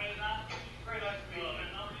 Hey, great nice to meet you.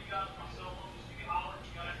 That number you got from my cell phone, just you can holler.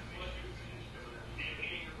 You got any questions? Me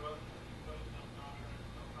and your brother.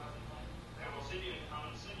 And we'll send you an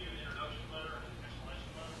introduction letter and an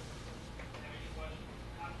explanation letter. Have any questions?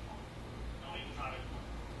 Have fun. Don't even try to.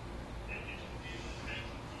 And it's confusing.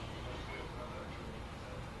 Thanks.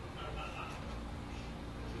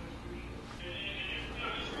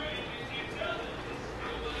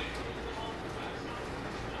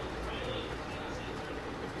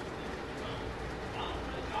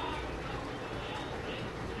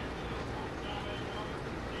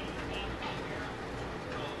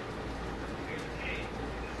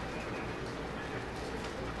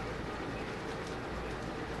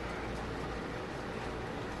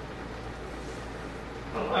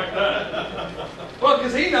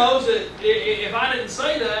 knows that if I didn't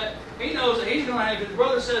say that, he knows that he's going to have, if his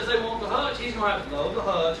brother says they want the hutch, he's going to have to load the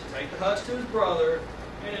hutch, take the hutch to his brother,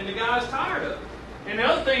 and then the guy's tired of it. And the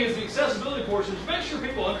other thing is the accessibility portion is make sure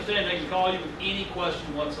people understand they can call you with any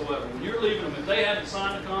question whatsoever. When you're leaving them, if they haven't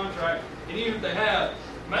signed a contract, and even if they have,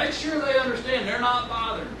 make sure they understand they're not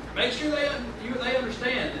bothered. Make sure they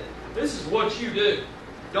understand that this is what you do.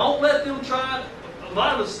 Don't let them try. A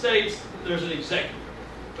lot of the states, there's an executive.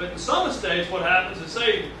 But in some states, what happens is,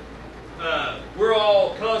 say, we're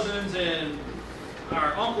all cousins and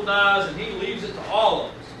our uncle dies and he leaves it to all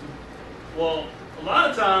of us. Well, a lot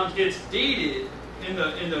of times it's deeded in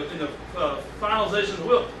the finalization of the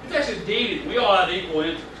will. It's actually deeded. We all have equal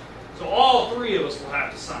interest. So all three of us will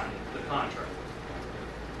have to sign the contract.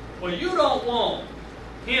 Well, you don't want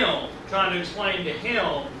him trying to explain to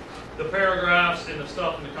him the paragraphs and the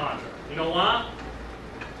stuff in the contract. You know why?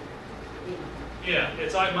 Yeah,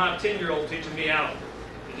 it's like my 10-year-old teaching me algebra.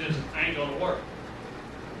 It just ain't going to work.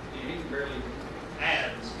 He can barely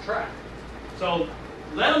add and subtract. So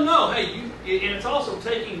let them know, hey, and it's also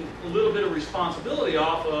taking a little bit of responsibility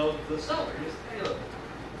off of the seller. Just, hey, look,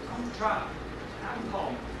 don't try. Have them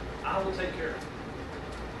call me. I will take care of it.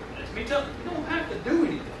 And it's me telling you, you don't have to do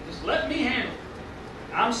anything. Just let me handle it.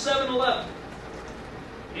 I'm 7-Eleven.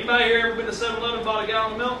 Anybody here ever been to 7-Eleven and bought a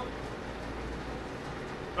gallon of milk?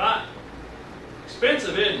 Right?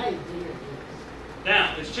 Expensive, isn't it?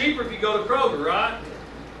 Now, it's cheaper if you go to Kroger, right?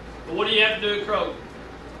 But what do you have to do at Kroger?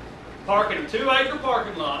 Park in a 2-acre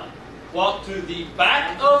parking lot, walk to the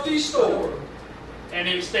back of the store, and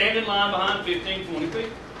then stand in line behind 15, 20 people.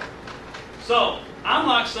 So, I'm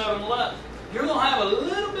like 7-Eleven. You're going to have a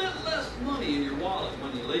little bit less money in your wallet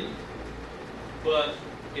when you leave, but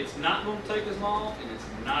it's not going to take as long, and it's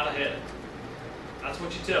not a headache. That's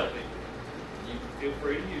what you tell people. You feel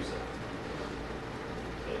free to use that.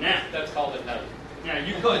 So now, That's called a note. now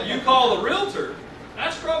you call the realtor,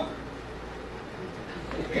 that's Kroger.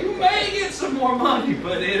 You may get some more money,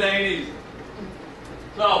 but it ain't easy.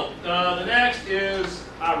 So, the next is,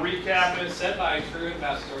 I recap it. Said by a true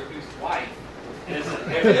investor whose wife is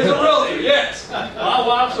It's a realtor, yes. My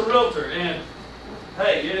wife's a realtor, and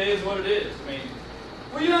hey, it is what it is. I mean,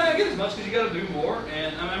 well, you're not going to get as much because you got to do more,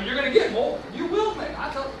 and I mean, you're going to get more. You will make.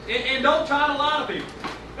 And don't try to lie to people.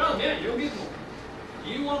 Tell them, yeah, you'll get more.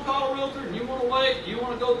 You want to call a realtor, and you want to wait, you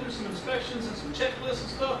want to go through some inspections and some checklists and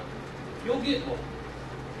stuff, you'll get more.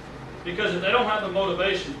 Because if they don't have the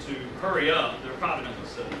motivation to hurry up, they're probably not going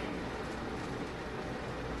to sell you.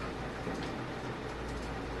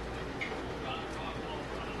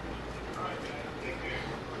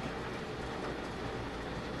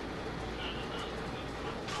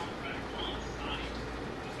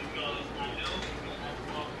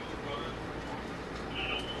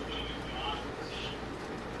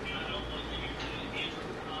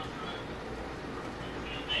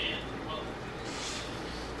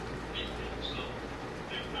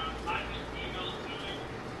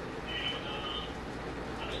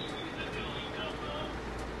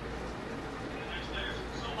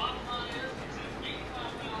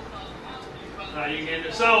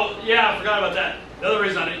 So, yeah, I forgot about that. The other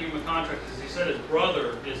reason I didn't give him a contract is he said his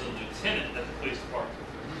brother is a lieutenant at the police department.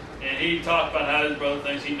 And he talked about how his brother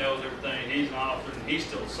thinks he knows everything. He's an officer, and he's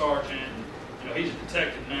still a sergeant. And, he's a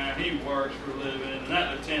detective now. He works for a living. And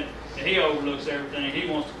that lieutenant, and he overlooks everything. He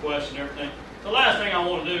wants to question everything. The last thing I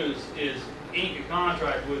want to do is ink a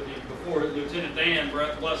contract with you before Lieutenant Dan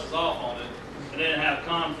blesses off on it, and then have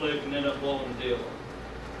conflict and end up blowing the deal up.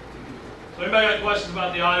 So anybody got questions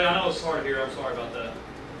about the audio? I know it's hard to hear. I'm sorry about that.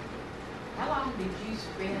 How long did you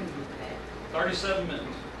spend with that? 37 minutes.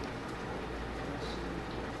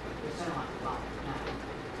 It sounded like a lot. No.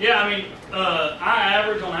 Yeah, I mean, I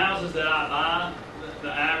average on houses that I buy,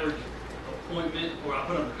 the average appointment, or I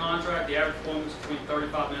put under contract, the average appointment is between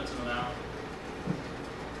 35 minutes and an hour.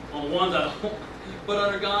 On the ones I don't put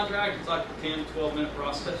under contract, it's like a 10, 12-minute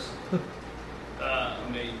process.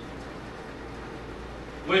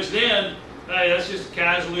 Which then, hey, that's just a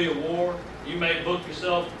casualty of war. You may book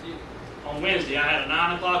yourself. On Wednesday, I had a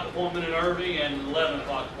 9 o'clock appointment in Irving and an 11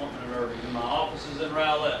 o'clock appointment in Irving. And my office is in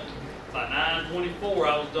Rowlett. By 9:24,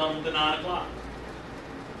 I was done with the 9 o'clock.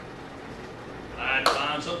 I had to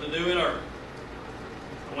find something to do in Irving.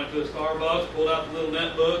 I went to a Starbucks, pulled out the little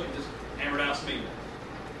netbook, and just hammered out some emails.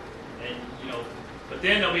 And, but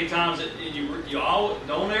then there'll be times that you all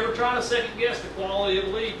don't ever try to second guess the quality of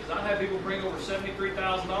the lead, because I've had people bring over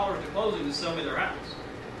 $73,000 to closing to sell me their house.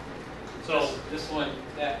 So this one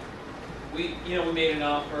that we made an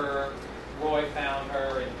offer. Roy found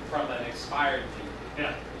her from an expired deed.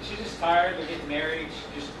 yeah, She's just tired of getting married.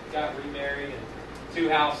 She just got remarried and 2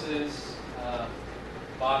 houses.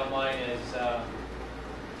 bottom line is,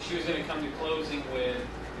 she was gonna come to closing with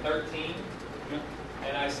 13.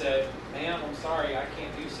 And I said, ma'am, I'm sorry, I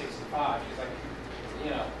can't do 65. She's like, you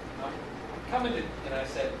know, I'm coming to, and I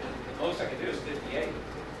said, the most I can do is 58. She's like,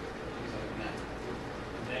 no.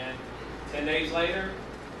 And then 10 days later,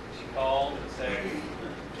 she called and said,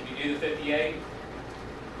 can you do the 58?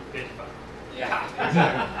 55. Yeah,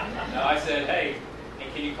 exactly. No, I said, hey,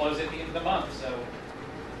 and can you close at the end of the month? So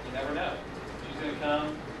you never know. She's going to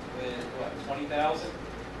come with, what, 20,000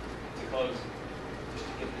 to close just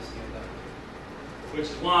to get this deal done. Which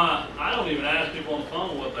is why I don't even ask people on the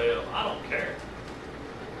phone what they owe. I don't care.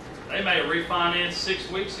 They may have refinanced 6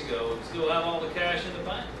 weeks ago and still have all the cash in the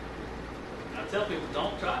bank. I tell people,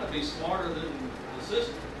 don't try to be smarter than the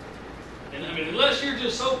system. And I mean, unless you're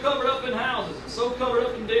just so covered up in houses and so covered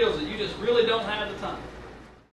up in deals that you just really don't have the time.